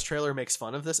 the Honest trailer makes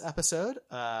fun of this episode,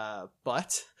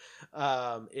 but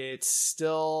it's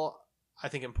still, I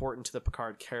think, important to the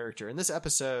Picard character. In this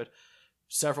episode,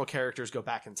 several characters go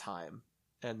back in time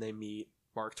and they meet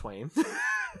Mark Twain.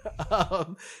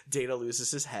 Data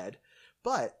loses his head,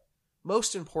 but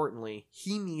most importantly,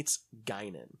 he meets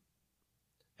Guinan.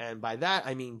 And by that,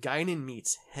 I mean Guinan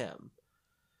meets him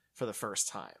for the first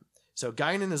time. So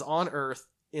Guinan is on Earth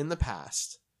in the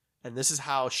past, And this is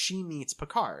how she meets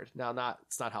Picard. Now,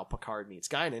 it's not how Picard meets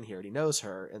Guinan. He already knows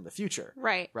her in the future.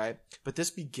 Right. Right? But this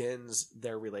begins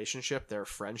their relationship, their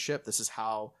friendship. This is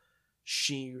how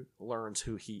she learns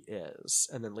who he is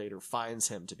and then later finds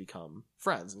him to become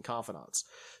friends and confidants.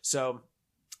 So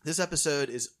this episode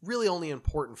is really only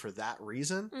important for that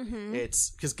reason. Mm-hmm. It's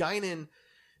because Guinan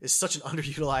is such an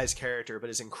underutilized character,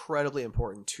 but is incredibly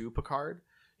important to Picard.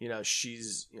 You know,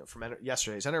 she's, from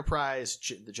yesterday's Enterprise,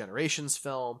 the Generations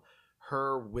film,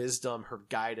 her wisdom, her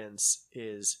guidance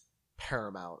is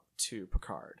paramount to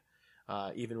Picard,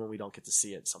 even when we don't get to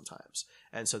see it sometimes.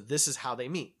 And so this is how they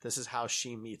meet. This is how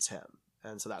she meets him.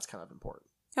 And so that's kind of important.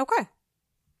 Okay.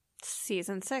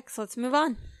 Season 6. Let's move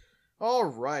on. All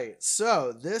right.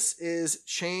 So this is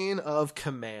Chain of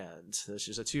Command. This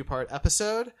is a 2-part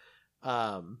episode.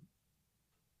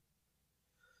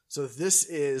 So this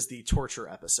is the torture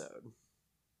episode.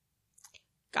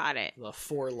 Got it. The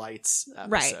Four Lights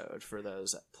episode, right, for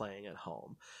those playing at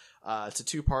home. It's a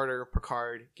 2-parter.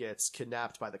 Picard gets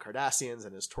kidnapped by the Cardassians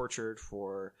and is tortured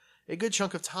for a good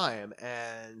chunk of time.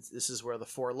 And this is where the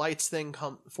Four Lights thing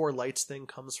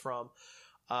comes from.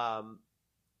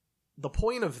 The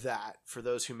point of that, for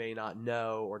those who may not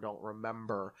know or don't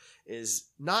remember, is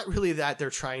not really that they're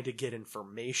trying to get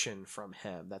information from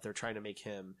him, that they're trying to make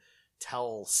him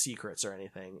tell secrets or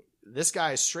anything. This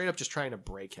guy is straight up just trying to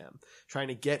break him, trying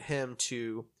to get him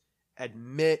to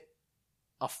admit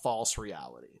a false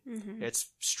reality. Mm-hmm. It's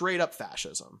straight up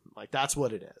fascism. Like, that's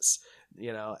what it is,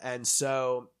 and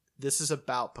so this is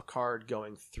about Picard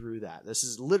going through that. This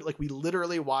is we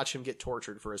literally watch him get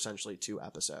tortured for essentially 2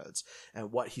 episodes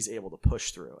and what he's able to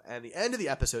push through. And the end of the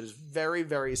episode is very,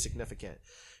 very significant,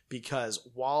 because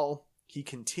while he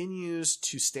continues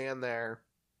to stand there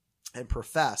and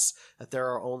profess that there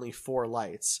are only 4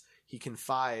 lights, he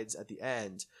confides at the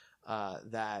end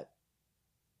that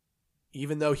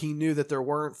even though he knew that there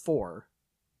weren't 4,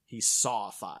 he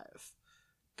saw 5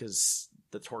 because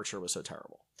the torture was so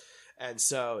terrible. And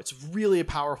so it's really a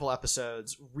powerful episode,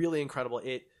 really incredible.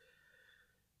 It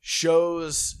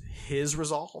shows his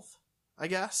resolve, I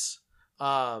guess,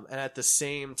 and at the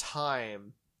same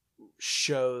time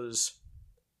shows,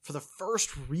 for the first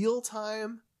real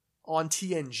time on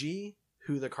TNG,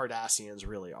 who the Cardassians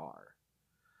really are.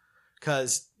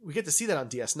 Because we get to see that on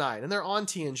DS9, and they're on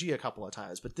TNG a couple of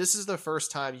times, but this is the first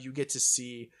time you get to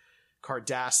see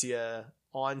Cardassia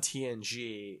on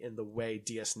TNG in the way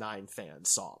DS9 fans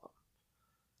saw them.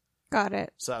 Got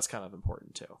it. So that's kind of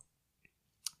important too.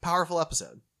 Powerful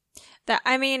episode.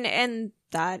 And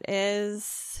that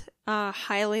is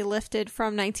highly lifted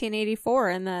from 1984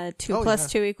 and the 2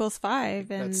 plus 2 equals 5.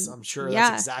 And I'm sure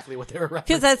that's exactly what they were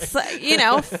referencing. Because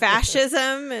that's,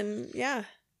 fascism and yeah.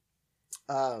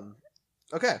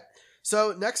 Okay.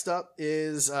 So next up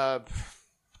is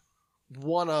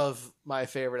one of my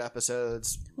favorite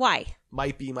episodes. Why?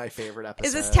 Might be my favorite episode.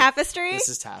 Is this Tapestry? This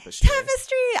is Tapestry.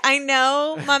 Tapestry! I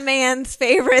know my man's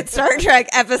favorite Star Trek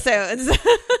episodes.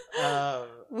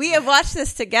 We have watched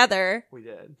this together. We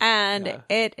did. And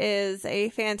it is a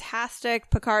fantastic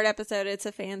Picard episode. It's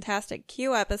a fantastic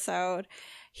Q episode.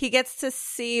 He gets to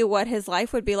see what his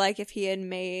life would be like if he had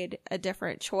made a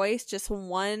different choice, just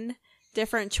one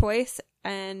different choice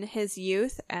in his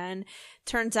youth. And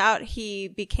turns out he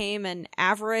became an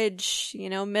average,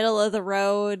 middle of the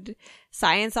road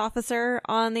science officer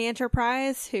on the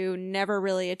Enterprise who never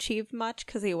really achieved much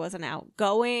because he wasn't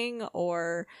outgoing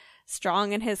or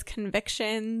strong in his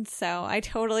convictions. So I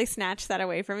totally snatched that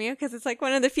away from you because it's like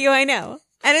one of the few I know.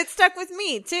 And it stuck with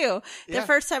me too. The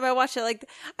first time I watched it,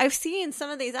 I've seen some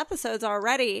of these episodes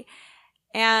already,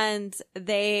 and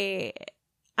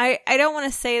I don't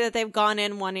want to say that they've gone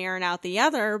in one ear and out the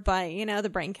other, but the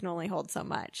brain can only hold so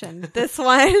much, and this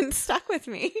one stuck with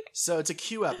me. So it's a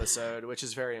Q episode, which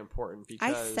is very important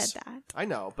because I said that. I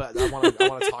know, but I want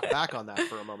to talk back on that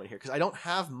for a moment here because I don't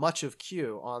have much of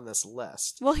Q on this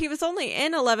list. Well, he was only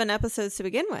in 11 episodes to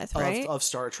begin with, right? Of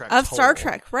Star Trek. Of total. Star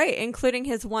Trek, right, including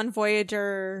his one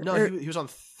Voyager. No, he was on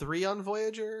 3 on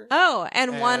Voyager. Oh,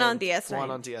 and 1 on DS9. 1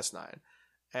 on DS9,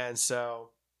 and so.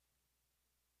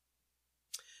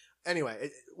 Anyway,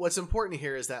 what's important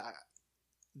here is that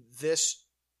this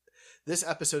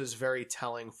episode is very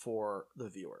telling for the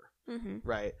viewer,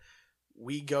 right?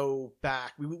 We go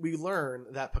back, we learn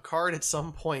that Picard at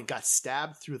some point got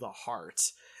stabbed through the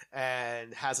heart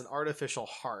and has an artificial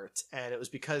heart, and it was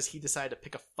because he decided to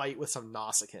pick a fight with some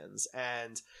Nausicaans,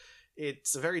 and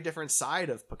it's a very different side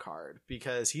of Picard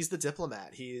because he's the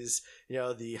diplomat. He's,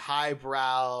 the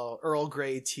highbrow Earl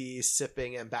Grey tea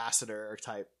sipping ambassador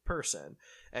type person.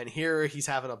 And here he's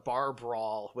having a bar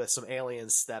brawl with some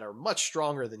aliens that are much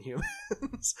stronger than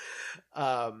humans.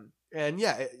 And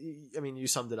yeah, you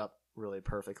summed it up really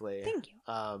perfectly. Thank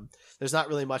you. There's not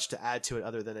really much to add to it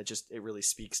other than it really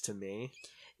speaks to me.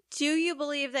 Do you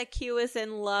believe that Q is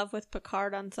in love with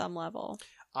Picard on some level?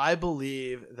 I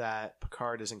believe that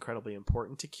Picard is incredibly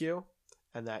important to Q,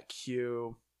 and that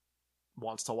Q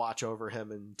wants to watch over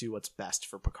him and do what's best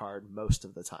for Picard most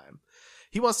of the time.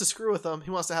 He wants to screw with him.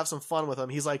 He wants to have some fun with him.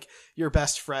 He's like your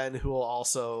best friend who will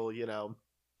also,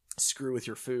 screw with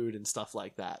your food and stuff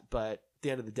like that. But at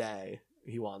the end of the day,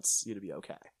 he wants you to be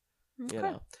okay.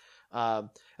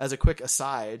 As a quick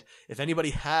aside, if anybody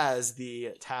has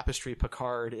the Tapestry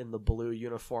Picard in the blue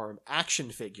uniform action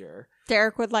figure,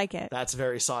 Derek would like it. That's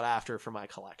very sought after for my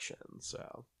collection.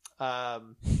 So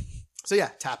yeah,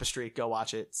 Tapestry, go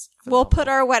watch it. We'll put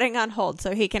our wedding on hold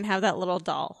so he can have that little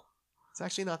doll. It's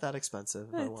actually not that expensive.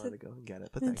 I wanted to go and get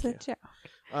it, but it's thank a you.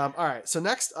 joke. All right, so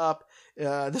next up,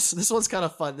 this one's kind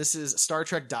of fun. This is Star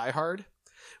Trek Die Hard,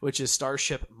 which is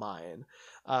Starship Mine.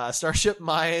 Starship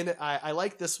Mine, I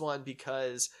like this one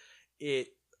because a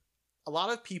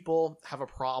lot of people have a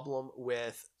problem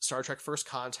with Star Trek First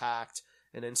Contact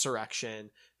and Insurrection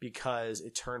because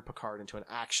it turned Picard into an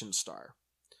action star.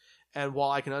 And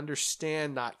while I can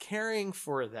understand not caring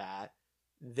for that,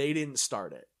 they didn't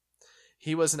start it.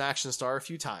 He was an action star a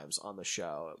few times on the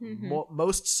show,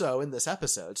 most so in this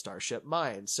episode, Starship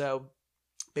Mine. So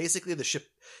basically, the ship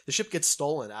gets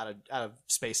stolen out of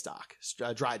space dock,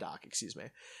 dry dock, excuse me,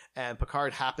 and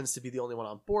Picard happens to be the only one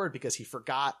on board because he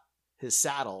forgot his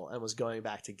saddle and was going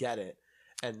back to get it.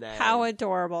 And then how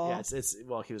adorable! Yeah,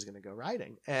 he was going to go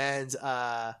riding, and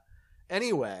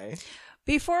anyway,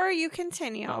 before you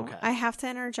continue, I have to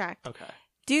interject. Okay.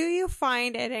 Do you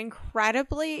find it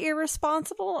incredibly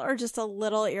irresponsible or just a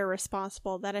little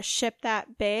irresponsible that a ship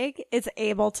that big is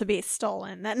able to be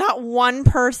stolen? That not one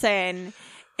person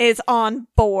is on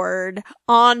board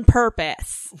on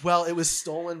purpose? Well, it was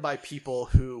stolen by people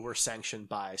who were sanctioned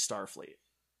by Starfleet.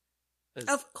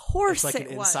 Of course it's like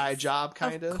an inside job,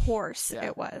 kind of. Of course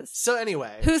it was. So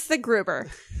anyway. Who's the Gruber?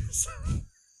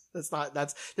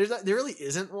 There really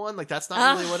isn't one. Like, that's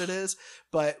not really what it is.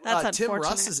 But Tim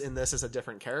Russ is in this as a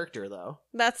different character, though.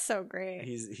 That's so great.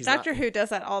 He's Doctor Who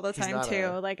does that all the time, too.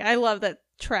 Like, I love that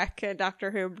Trek and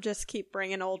Doctor Who just keep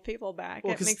bringing old people back.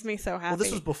 It makes me so happy. Well,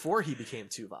 this was before he became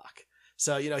Tuvok.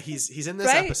 So, he's in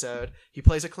this episode. He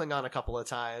plays a Klingon a couple of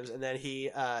times, and then he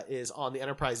is on the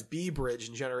Enterprise B bridge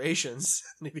in Generations,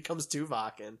 and he becomes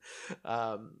Tuvok, and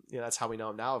that's how we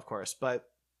know him now, of course. But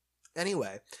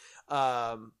anyway,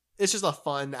 it's just a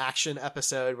fun action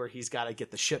episode where he's got to get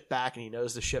the ship back, and he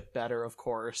knows the ship better, of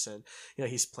course, and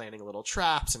he's planning little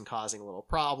traps and causing little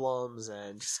problems,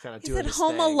 and just kind of doing his thing.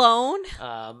 Is it Home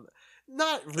Alone?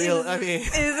 Not real. Is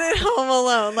it Home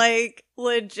Alone? Like,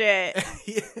 legit?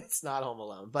 It's not Home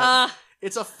Alone, but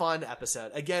it's a fun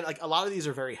episode. Again, like, a lot of these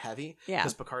are very heavy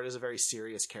because Picard is a very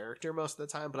serious character most of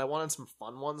the time. But I wanted some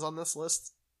fun ones on this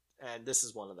list, and this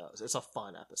is one of those. It's a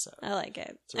fun episode. I like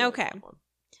it. Really okay.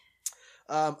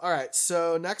 All right.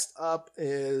 So next up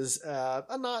is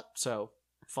a not so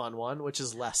fun one, which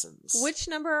is Lessons. Which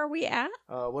number are we at?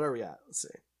 What are we at? Let's see.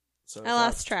 So I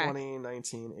lost track. 20,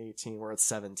 19, 18. We're at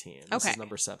 17. This is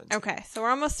number 17. Okay, so we're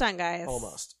almost done, guys.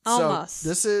 Almost. So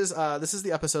this is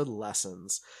the episode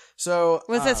Lessons. So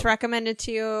was this recommended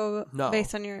to you? No.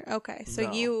 Based on your so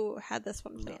no. You had this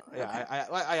one planned. No. Yeah,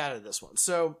 I added this one.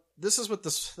 So this is what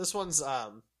this one's.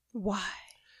 Why?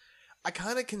 I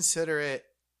kind of consider it.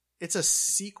 It's a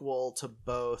sequel to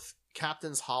both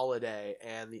Captain's Holiday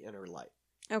and The Inner Light.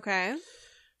 Okay.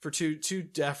 For two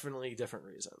definitely different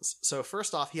reasons. So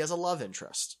first off, he has a love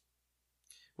interest,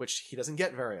 which he doesn't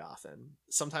get very often.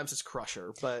 Sometimes it's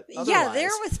Crusher, but otherwise, there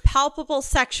was palpable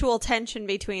sexual tension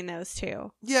between those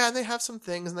two. Yeah, and they have some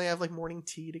things, and they have like morning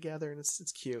tea together, and it's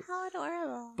cute. How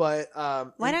adorable! But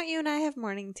why don't you and I have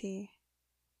morning tea?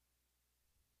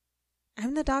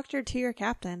 I'm the doctor to your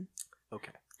captain.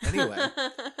 Okay. Anyway,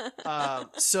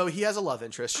 so he has a love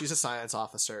interest. She's a science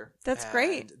officer. That's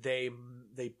great.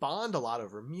 They bond a lot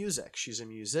over music. She's a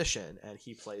musician, and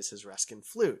he plays his Reskin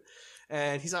flute.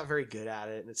 And he's not very good at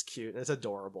it, and it's cute, and it's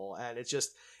adorable. And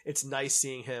it's nice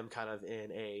seeing him kind of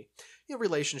in a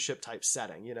relationship type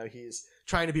setting. He's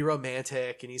trying to be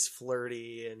romantic, and he's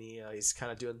flirty, and he's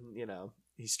kind of doing,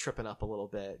 he's tripping up a little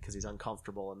bit because he's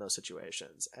uncomfortable in those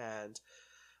situations. And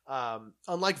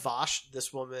unlike Vosh,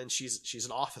 this woman, she's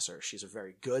an officer. She's a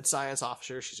very good science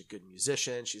officer. She's a good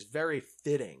musician. She's very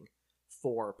fitting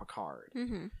for Picard.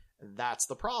 Mm-hmm. And that's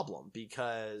the problem,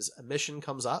 because a mission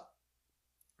comes up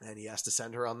and he has to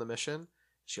send her on the mission.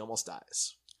 She almost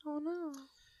dies. Oh no.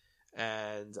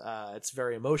 And it's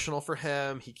very emotional for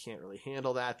him. He can't really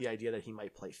handle that. The idea that he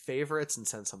might play favorites and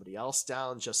send somebody else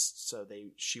down just so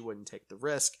she wouldn't take the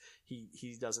risk.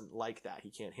 He doesn't like that. He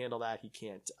can't handle that. He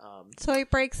can't so he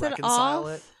breaks reconcile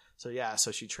it off. it.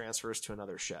 So she transfers to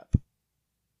another ship,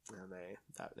 and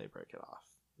they break it off.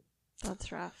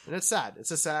 That's rough. And it's sad.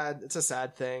 It's a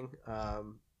sad thing.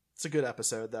 It's a good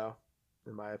episode though,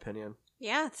 in my opinion.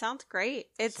 Yeah, it sounds great.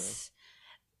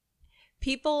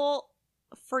 People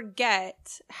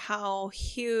forget how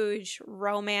huge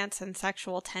romance and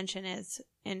sexual tension is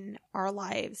in our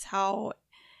lives. How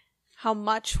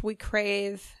much we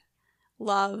crave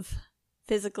love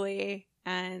physically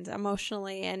and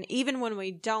emotionally, and even when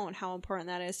we don't, how important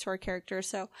that is to our characters.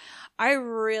 So I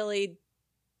really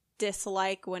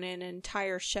dislike when an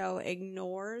entire show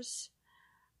ignores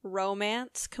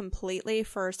romance completely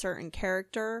for a certain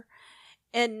character.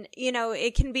 And,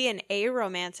 it can be an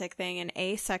aromantic thing, an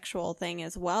asexual thing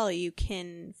as well. You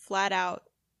can flat out,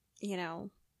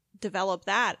 develop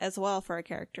that as well for a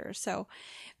character. So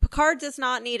Picard does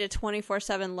not need a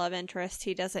 24/7 love interest.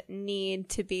 He doesn't need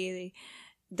to be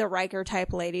the Riker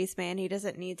type ladies man. He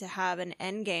doesn't need to have an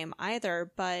end game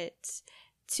either, but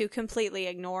to completely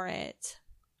ignore it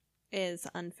is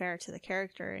unfair to the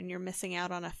character, and you're missing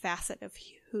out on a facet of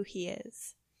who he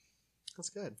is. That's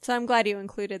good. So I'm glad you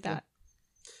included that.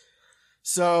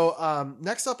 So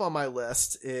next up on my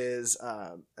list is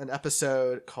an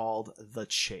episode called The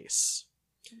Chase.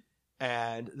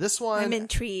 And this one, I'm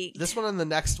intrigued. This one and the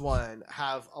next one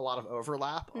have a lot of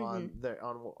overlap on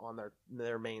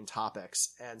their main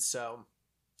topics, and so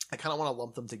I kind of want to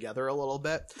lump them together a little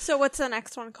bit. So what's the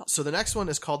next one called? So the next one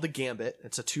is called The Gambit.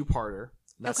 It's a 2-parter.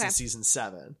 That's in season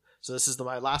 7. So this is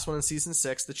my last one in season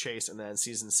 6, The Chase, and then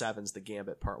season 7's The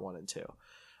Gambit, part 1 and 2.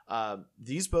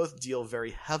 These both deal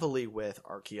very heavily with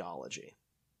archaeology.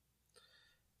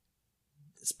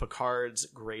 It's Picard's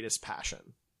greatest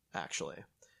passion, actually.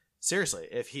 Seriously,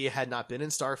 if he had not been in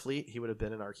Starfleet, he would have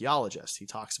been an archaeologist. He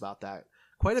talks about that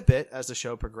quite a bit as the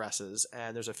show progresses,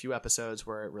 and there's a few episodes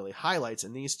where it really highlights,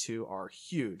 and these two are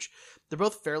huge. They're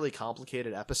both fairly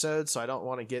complicated episodes, so I don't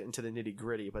want to get into the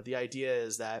nitty-gritty, but the idea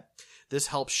is that this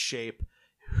helps shape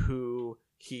who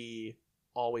he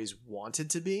always wanted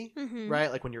to be,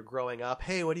 right? Like when you're growing up,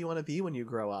 hey, what do you want to be when you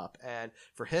grow up? And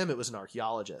for him, it was an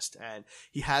archaeologist, and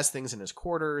he has things in his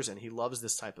quarters, and he loves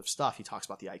this type of stuff. He talks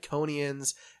about the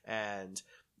Iconians, and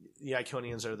the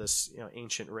Iconians are this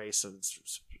ancient race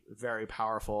that's very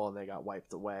powerful, and they got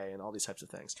wiped away, and all these types of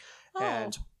things.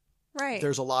 And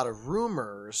there's a lot of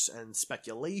rumors and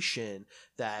speculation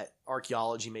that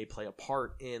archaeology may play a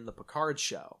part in the Picard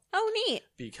show. Oh, neat.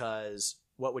 Because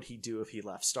what would he do if he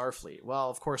left Starfleet? Well,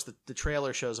 of course, the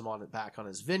trailer shows him back on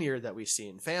his vineyard that we see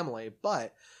in Family,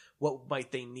 but what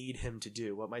might they need him to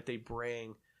do? What might they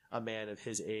bring a man of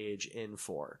his age in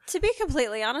for? To be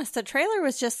completely honest, the trailer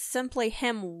was just simply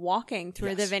him walking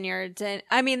through the vineyards. And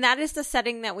I mean, that is the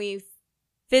setting that we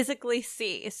physically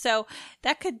see. So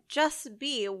that could just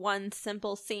be one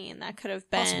simple scene. That could have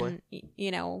been,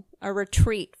 a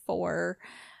retreat for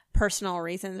personal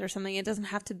reasons or something. It doesn't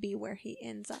have to be where he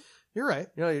ends up. You're right.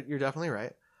 You're definitely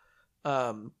right.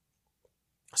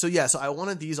 So I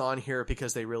wanted these on here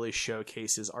because they really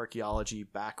showcase his archaeology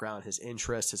background, his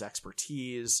interest, his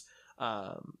expertise,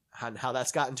 and how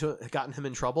that's gotten him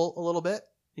in trouble a little bit,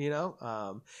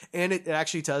 and it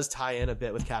actually does tie in a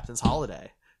bit with Captain's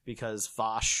Holiday, because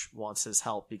Vosh wants his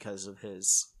help because of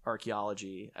his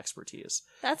archaeology expertise.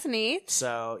 That's neat.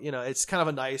 So, it's kind of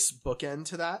a nice bookend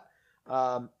to that.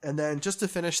 And then just to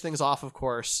finish things off, of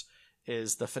course,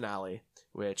 is the finale,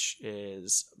 which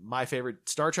is my favorite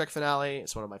Star Trek finale.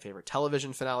 It's one of my favorite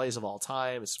television finales of all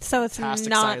time. It's so it's fantastic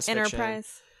not science Enterprise.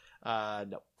 Fiction.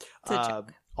 No, it's a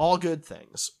joke. All good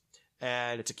things,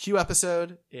 and it's a Q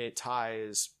episode. It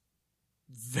ties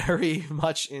very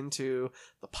much into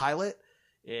the pilot.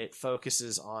 It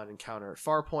focuses on Encounter at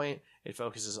Farpoint. It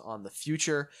focuses on the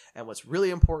future. And what's really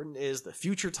important is the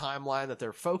future timeline that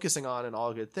they're focusing on in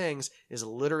All Good Things is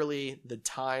literally the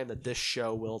time that this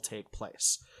show will take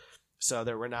place. So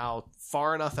that we're now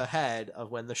far enough ahead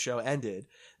of when the show ended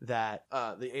that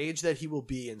the age that he will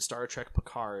be in Star Trek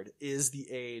Picard is the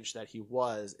age that he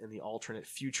was in the alternate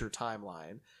future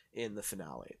timeline in the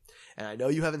finale. And I know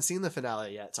you haven't seen the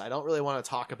finale yet, so I don't really want to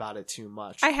talk about it too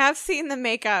much. I have seen the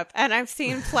makeup, and I've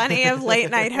seen plenty of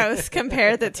late night hosts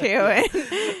compare the two,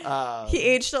 and he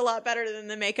aged a lot better than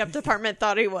the makeup department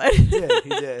thought he would. He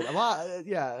did. A lot,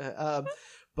 yeah.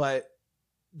 But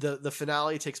the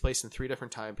finale takes place in 3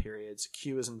 different time periods.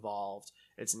 Q is involved,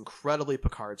 It's incredibly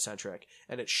Picard-centric,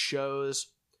 and it shows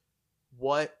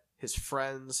what his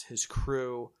friends, his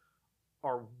crew,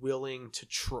 are willing to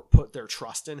put their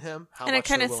trust in him. And it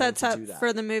kind of sets up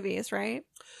for the movies, right?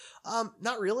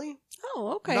 Not really.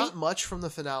 Oh, okay. Not much from the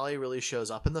finale really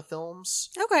shows up in the films.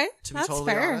 Okay, to be that's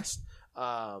totally fair. honest.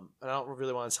 And I don't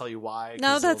really want to tell you why.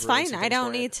 No, it'll that's ruin fine. some I things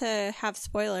don't for you. need to have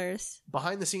spoilers.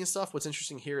 Behind the scenes stuff, what's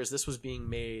interesting here is this was being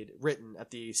written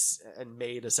and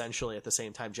made essentially at the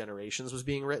same time Generations was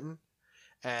being written.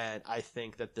 And I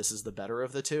think that this is the better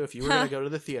of the two. If you were going to go to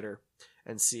the theater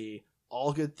and see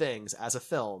All Good Things as a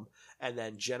film and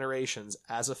then Generations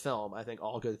as a film, I think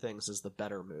All Good Things is the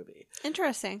better movie.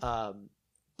 Interesting.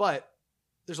 But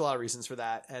there's a lot of reasons for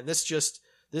that. And this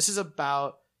is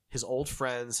about his old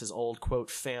friends, his old,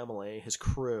 quote, family, his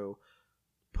crew,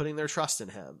 putting their trust in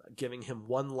him, giving him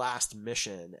one last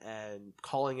mission and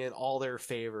calling in all their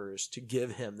favors to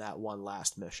give him that one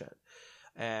last mission.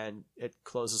 And it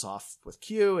closes off with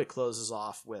Q, it closes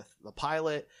off with the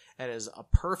pilot, and is a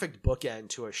perfect bookend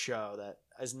to a show that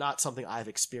is not something I've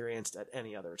experienced at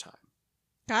any other time.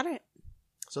 Got it.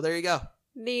 So there you go.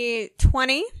 The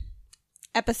 20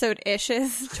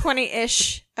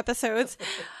 20-ish episodes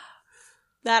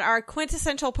that are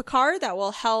quintessential Picard that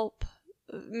will help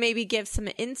maybe give some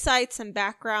insights and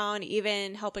background,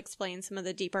 even help explain some of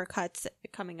the deeper cuts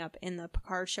coming up in the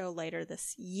Picard show later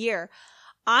this year.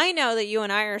 I know that you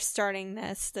and I are starting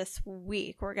this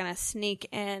week. We're going to sneak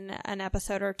in an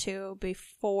episode or two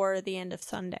before the end of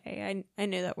Sunday. I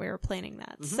knew that we were planning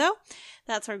that. Mm-hmm. So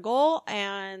that's our goal.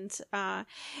 And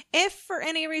if for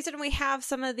any reason we have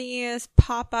some of these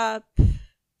pop-up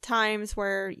times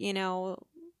where,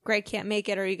 Greg can't make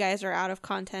it or you guys are out of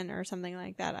content or something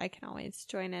like that, I can always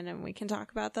join in and we can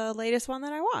talk about the latest one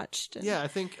that I watched. Yeah, I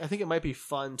think it might be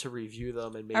fun to review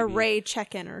them and maybe a Ray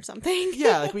check-in or something.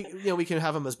 Yeah, like we can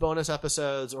have them as bonus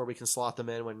episodes or we can slot them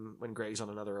in when Greg's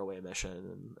on another away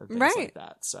mission and things like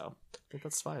that. So I think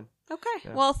that's fine. Okay.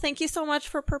 Yeah. Well, thank you so much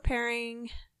for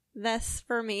preparing this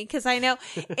for me because I know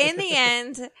in the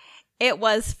end it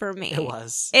was for me. It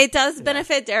was. It does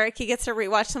benefit Derek. He gets to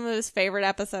rewatch some of his favorite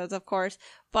episodes, of course,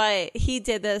 but he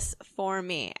did this for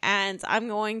me, and I'm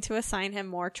going to assign him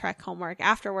more Trek homework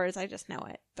afterwards. I just know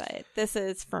it, but this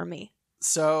is for me.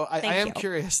 So I am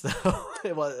curious, though.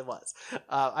 It was.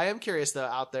 I am curious, though,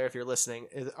 out there, if you're listening,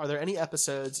 are there any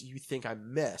episodes you think I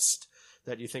missed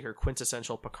that you think are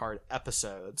quintessential Picard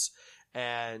episodes?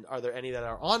 And are there any that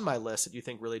are on my list that you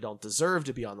think really don't deserve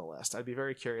to be on the list? I'd be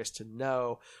very curious to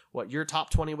know what your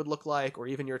top 20 would look like, or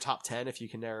even your top 10 if you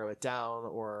can narrow it down,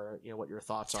 or what your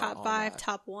thoughts are on top 5, that.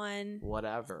 top 1,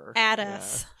 whatever. Add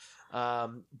us.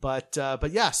 But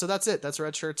yeah, so that's it. That's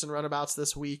Red Shirts and Runabouts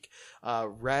this week.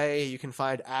 Ray, you can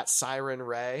find at Siren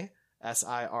Ray,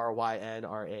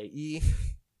 SIRYNRAE.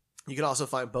 You can also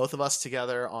find both of us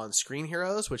together on Screen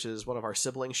Heroes, which is one of our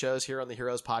sibling shows here on the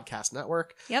Heroes Podcast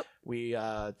Network. Yep. We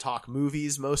talk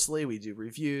movies mostly. We do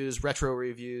reviews, retro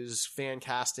reviews, fan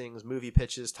castings, movie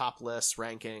pitches, top lists,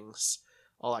 rankings,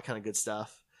 all that kind of good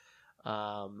stuff.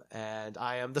 And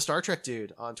I am the Star Trek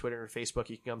Dude on Twitter and Facebook.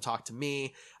 You can come talk to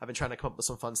me. I've been trying to come up with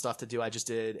some fun stuff to do. I just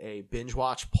did a binge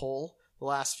watch poll the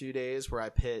last few days where I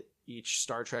pit each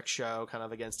Star Trek show kind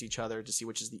of against each other to see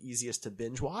which is the easiest to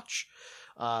binge watch.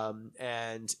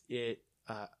 And it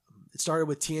started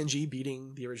with TNG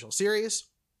beating the original series.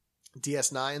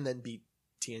 DS9 then beat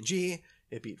TNG.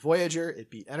 It beat Voyager. It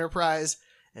beat Enterprise.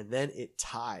 And then it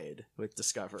tied with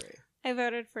Discovery. I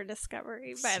voted for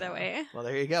Discovery, by the way. Well,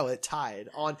 there you go. It tied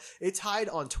on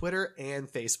Twitter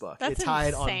and Facebook. That's it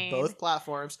tied insane. on both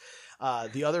platforms.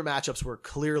 The other matchups were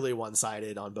clearly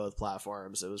one-sided on both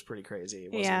platforms. It was pretty crazy.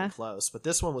 It wasn't even close. But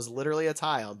this one was literally a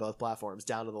tie on both platforms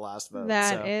down to the last vote.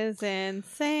 That is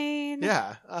insane.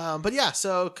 Yeah. But yeah,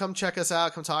 so come check us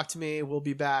out. Come talk to me. We'll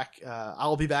be back.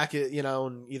 I'll be back,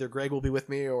 and either Greg will be with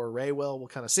me or Ray will. We'll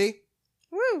kind of see.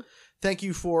 Woo! Thank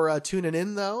you for tuning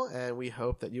in, though, and we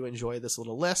hope that you enjoy this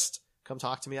little list. Come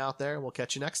talk to me out there, and we'll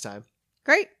catch you next time.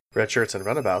 Great. Red Shirts and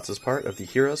Runabouts is part of the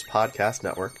Heroes Podcast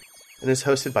Network and is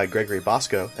hosted by Gregory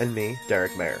Bosco and me,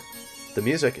 Derek Mayer. The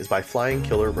music is by Flying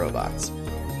Killer Robots.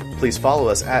 Please follow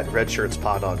us at Red Shirts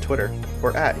Pod on Twitter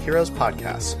or at Heroes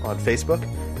Podcasts on Facebook,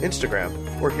 Instagram,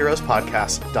 or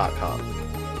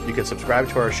heroespodcast.com. You can subscribe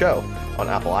to our show on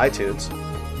Apple iTunes,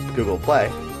 Google Play,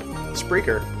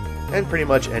 Spreaker, and pretty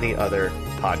much any other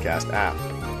podcast app.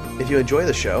 If you enjoy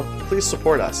the show, please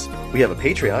support us. We have a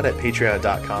Patreon at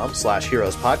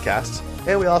patreon.com/heroespodcasts,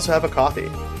 and we also have a Ko-fi,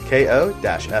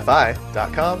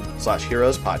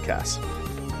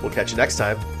 ko-fi.com/heroespodcasts. We'll catch you next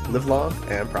time. Live long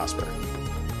and prosper.